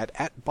Twitter at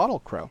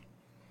 @bottlecrow.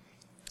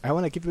 I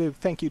want to give a big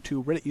thank you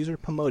to Reddit user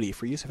Pomodi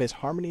for use of his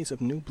Harmonies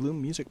of New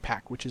Bloom music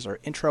pack, which is our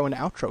intro and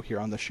outro here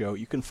on the show.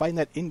 You can find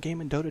that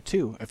in-game in Dota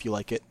 2, if you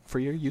like it, for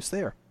your use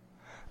there.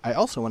 I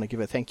also want to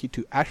give a thank you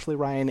to Ashley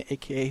Ryan,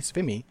 aka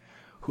Svimmy,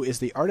 who is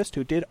the artist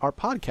who did our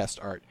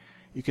podcast art.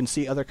 You can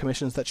see other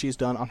commissions that she's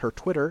done on her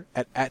Twitter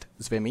at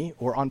Svimmy,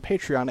 or on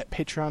Patreon at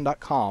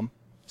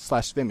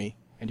patreon.com/Svimmy,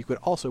 and you could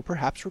also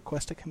perhaps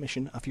request a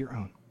commission of your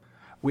own.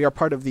 We are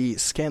part of the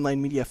Scanline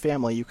Media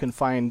family. You can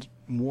find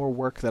more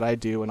work that I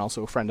do, and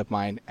also a friend of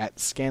mine, at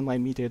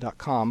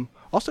scanlinemedia.com.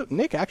 Also,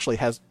 Nick actually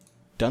has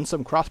done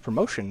some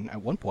cross-promotion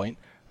at one point,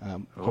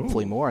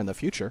 hopefully more in the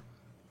future.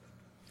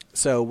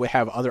 So we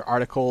have other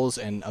articles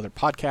and other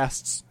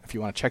podcasts, if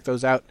you want to check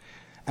those out.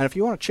 And if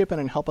you want to chip in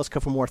and help us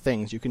cover more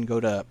things, you can go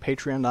to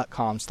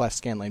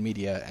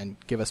patreon.com/scanlinemedia and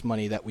give us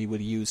money that we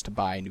would use to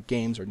buy new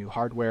games or new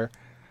hardware.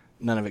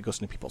 None of it goes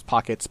into people's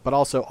pockets, but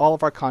also all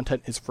of our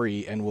content is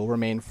free and will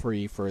remain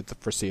free for the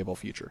foreseeable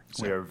future.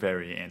 So, we are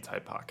very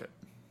anti-pocket.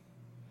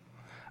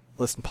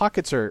 listen,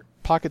 pockets are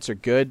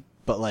good,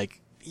 but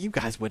like, you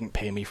guys wouldn't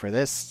pay me for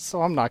this,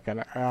 so I'm not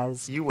gonna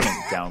ask. You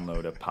wouldn't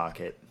download a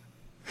Pocket.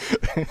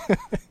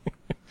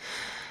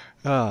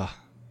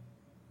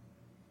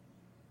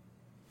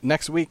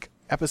 next week,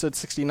 episode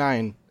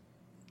 69,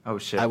 Oh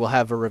shit! I will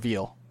have a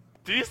reveal.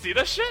 Do you see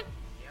this shit?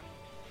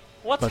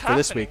 What's But happening? for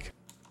this week,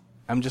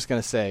 I'm just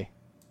going to say,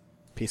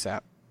 peace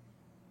out.